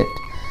get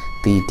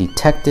the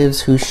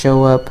detectives who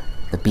show up,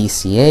 the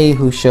BCA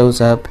who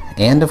shows up,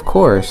 and of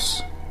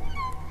course,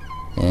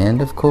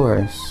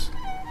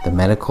 the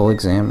medical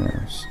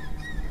examiners.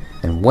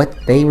 And what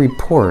they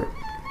report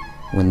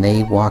when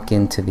they walk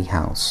into the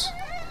house.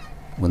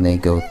 When they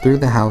go through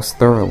the house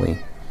thoroughly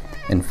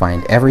and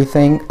find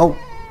everything. Oh,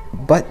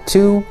 but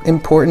 2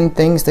 important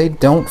things they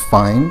don't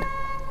find.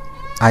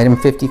 Item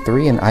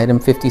 53 and item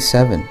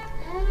 57.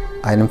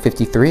 Item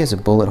 53 is a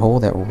bullet hole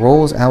that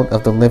rolls out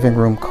of the living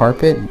room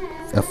carpet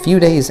a few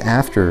days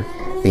after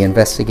the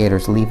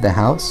investigators leave the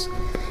house.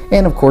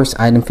 And of course,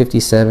 item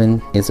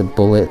 57 is a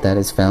bullet that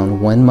is found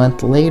 1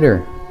 month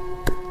later.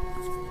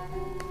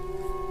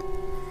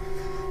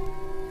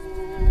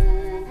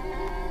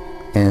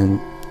 And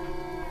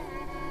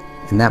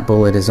that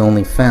bullet is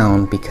only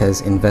found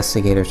because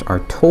investigators are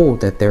told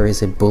that there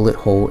is a bullet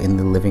hole in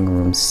the living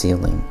room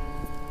ceiling.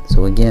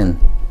 So again,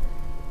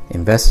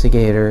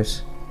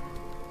 investigators,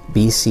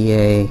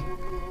 BCA,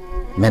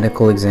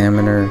 medical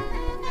examiner,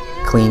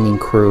 cleaning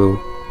crew,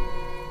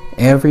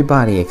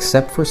 everybody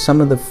except for some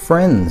of the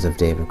friends of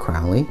David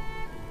Crowley,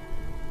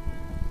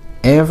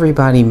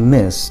 everybody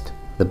missed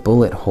the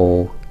bullet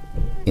hole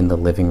in the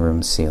living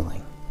room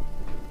ceiling.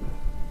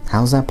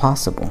 How's that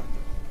possible?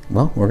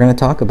 Well, we're going to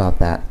talk about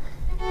that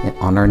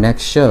on our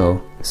next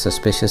show,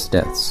 Suspicious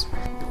Deaths.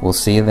 We'll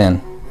see you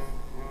then.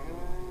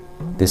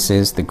 This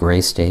is the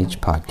Gray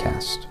Stage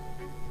Podcast.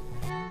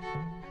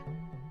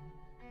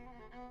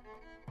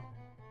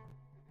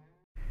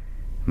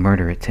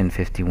 Murder at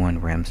 1051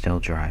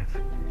 Ramsdale Drive.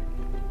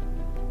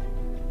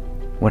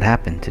 What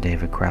happened to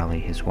David Crowley,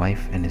 his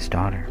wife, and his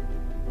daughter?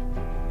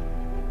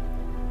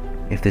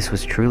 If this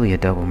was truly a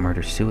double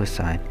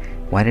murder-suicide,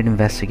 why did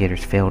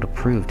investigators fail to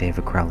prove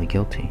David Crowley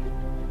guilty?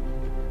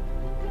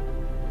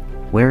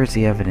 Where is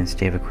the evidence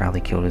David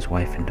Crowley killed his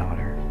wife and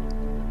daughter?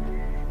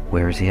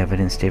 Where is the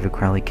evidence David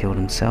Crowley killed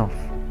himself?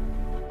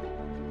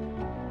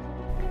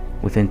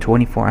 Within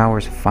 24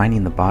 hours of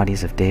finding the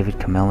bodies of David,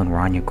 Kamel, and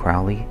Rania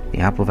Crowley, the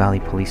Apple Valley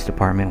Police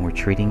Department were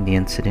treating the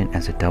incident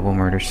as a double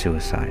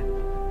murder-suicide.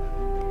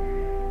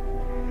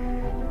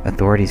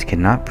 Authorities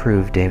cannot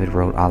prove David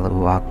wrote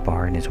Allahu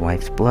Akbar in his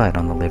wife's blood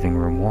on the living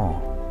room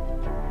wall.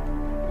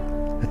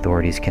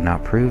 Authorities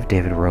cannot prove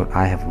David wrote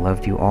I have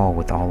loved you all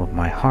with all of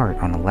my heart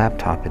on a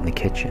laptop in the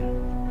kitchen.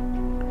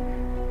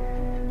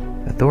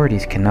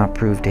 Authorities cannot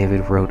prove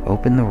David wrote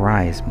Open the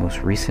Rise most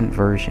recent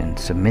version,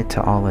 Submit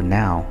to Allah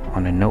Now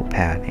on a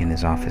notepad in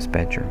his office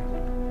bedroom.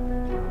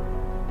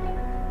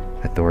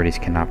 Authorities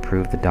cannot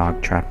prove the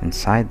dog trapped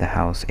inside the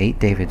house ate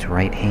David's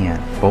right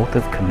hand, both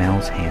of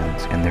Kamel's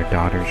hands, and their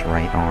daughter's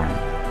right arm,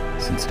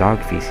 since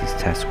dog feces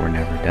tests were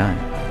never done.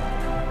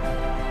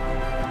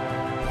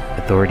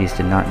 Authorities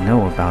did not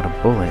know about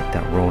a bullet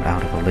that rolled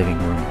out of a living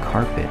room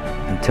carpet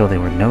until they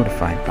were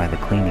notified by the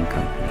cleaning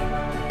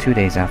company 2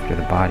 days after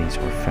the bodies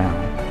were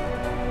found.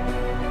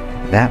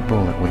 That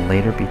bullet would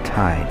later be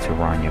tied to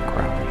Rania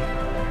Crowley.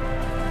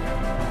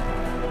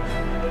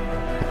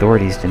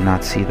 Authorities did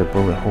not see the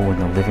bullet hole in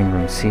the living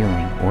room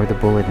ceiling or the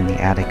bullet in the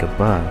attic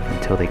above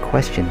until they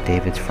questioned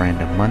David's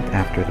friend a month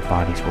after the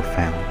bodies were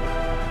found.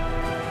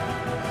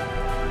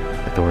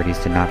 Authorities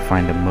did not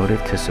find a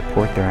motive to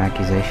support their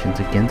accusations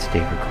against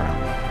David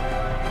Crowley.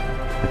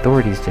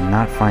 Authorities did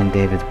not find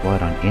David's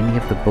blood on any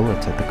of the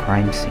bullets at the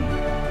crime scene.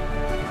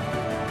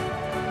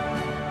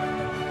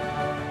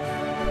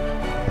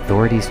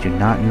 Authorities do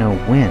not know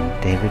when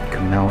David,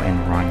 Kamel, and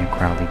Rania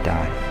Crowley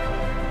died.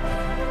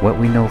 What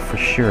we know for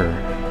sure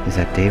is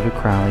that David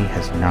Crowley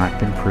has not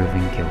been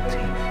proven guilty.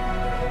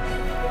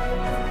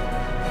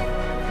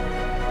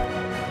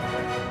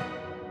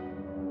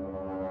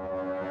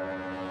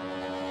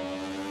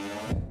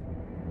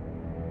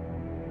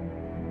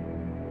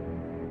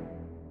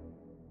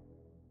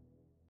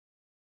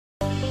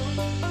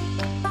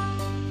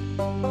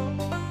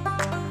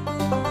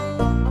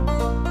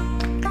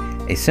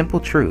 A simple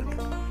truth.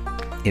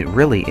 It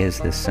really is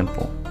this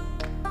simple.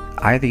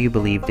 Either you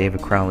believe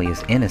David Crowley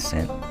is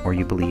innocent or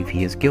you believe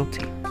he is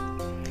guilty.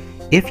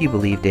 If you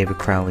believe David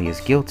Crowley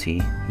is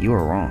guilty, you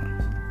are wrong.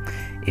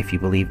 If you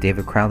believe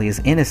David Crowley is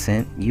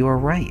innocent, you are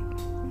right.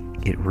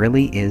 It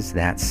really is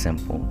that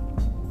simple.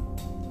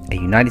 A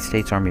United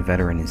States Army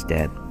veteran is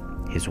dead.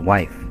 His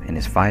wife and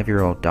his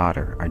 5-year-old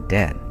daughter are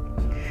dead.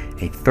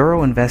 A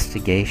thorough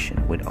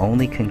investigation would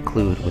only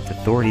conclude with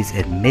authorities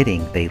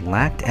admitting they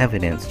lacked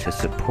evidence to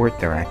support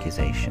their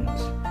accusations.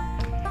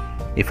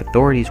 If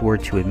authorities were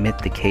to admit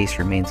the case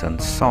remains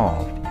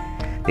unsolved,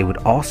 they would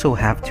also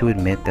have to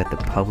admit that the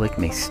public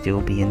may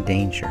still be in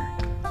danger.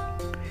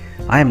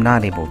 I am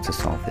not able to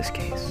solve this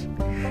case.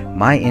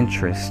 My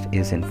interest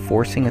is in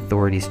forcing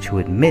authorities to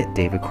admit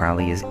David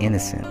Crowley is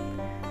innocent.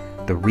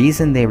 The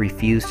reason they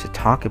refuse to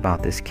talk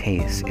about this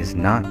case is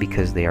not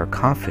because they are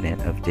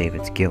confident of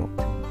David's guilt.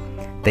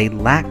 They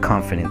lack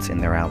confidence in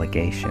their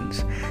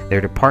allegations.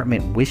 Their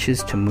department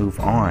wishes to move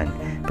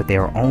on, but they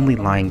are only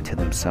lying to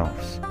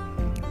themselves.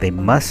 They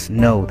must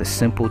know the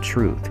simple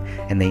truth,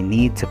 and they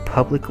need to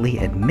publicly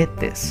admit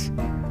this.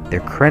 Their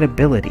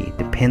credibility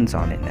depends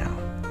on it now.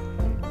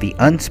 The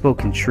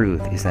unspoken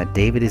truth is that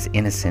David is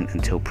innocent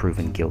until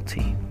proven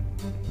guilty.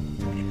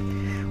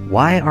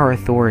 Why are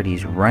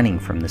authorities running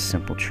from this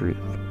simple truth?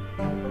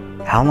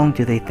 How long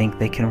do they think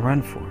they can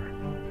run for?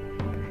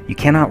 You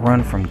cannot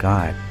run from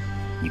God.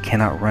 You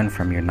cannot run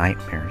from your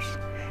nightmares,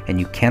 and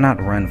you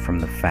cannot run from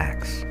the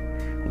facts.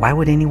 Why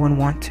would anyone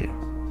want to?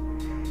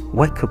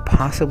 What could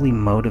possibly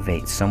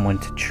motivate someone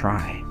to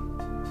try?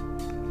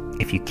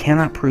 If you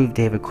cannot prove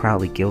David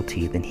Crowley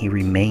guilty, then he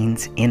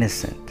remains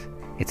innocent.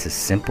 It's as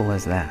simple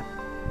as that.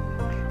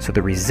 So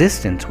the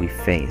resistance we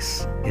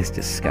face is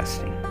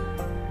disgusting.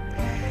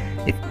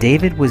 If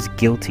David was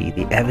guilty,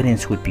 the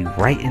evidence would be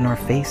right in our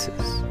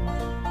faces.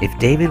 If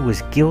David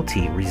was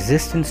guilty,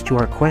 resistance to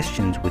our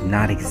questions would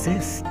not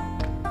exist.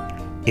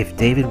 If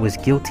David was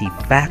guilty,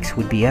 facts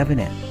would be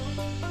evident.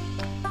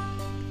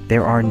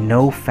 There are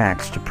no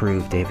facts to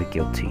prove David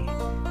guilty.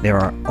 There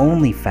are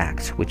only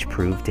facts which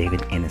prove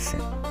David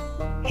innocent.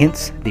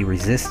 Hence the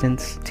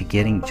resistance to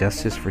getting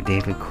justice for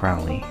David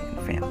Crowley and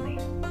family.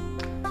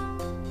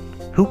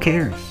 Who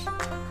cares?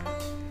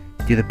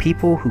 Do the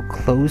people who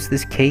closed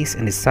this case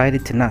and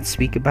decided to not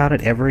speak about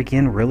it ever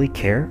again really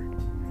care?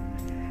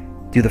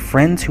 Do the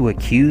friends who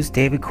accused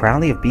David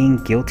Crowley of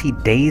being guilty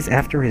days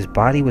after his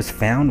body was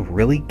found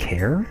really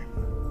care?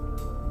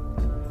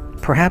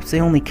 Perhaps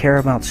they only care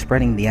about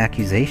spreading the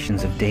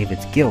accusations of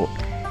David's guilt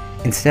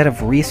instead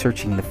of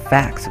researching the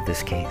facts of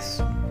this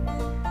case.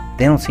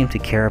 They don't seem to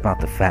care about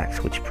the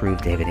facts which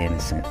prove David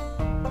innocent.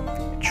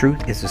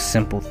 Truth is a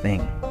simple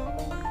thing.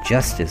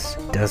 Justice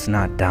does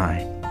not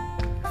die.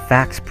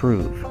 Facts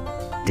prove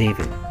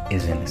David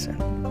is innocent.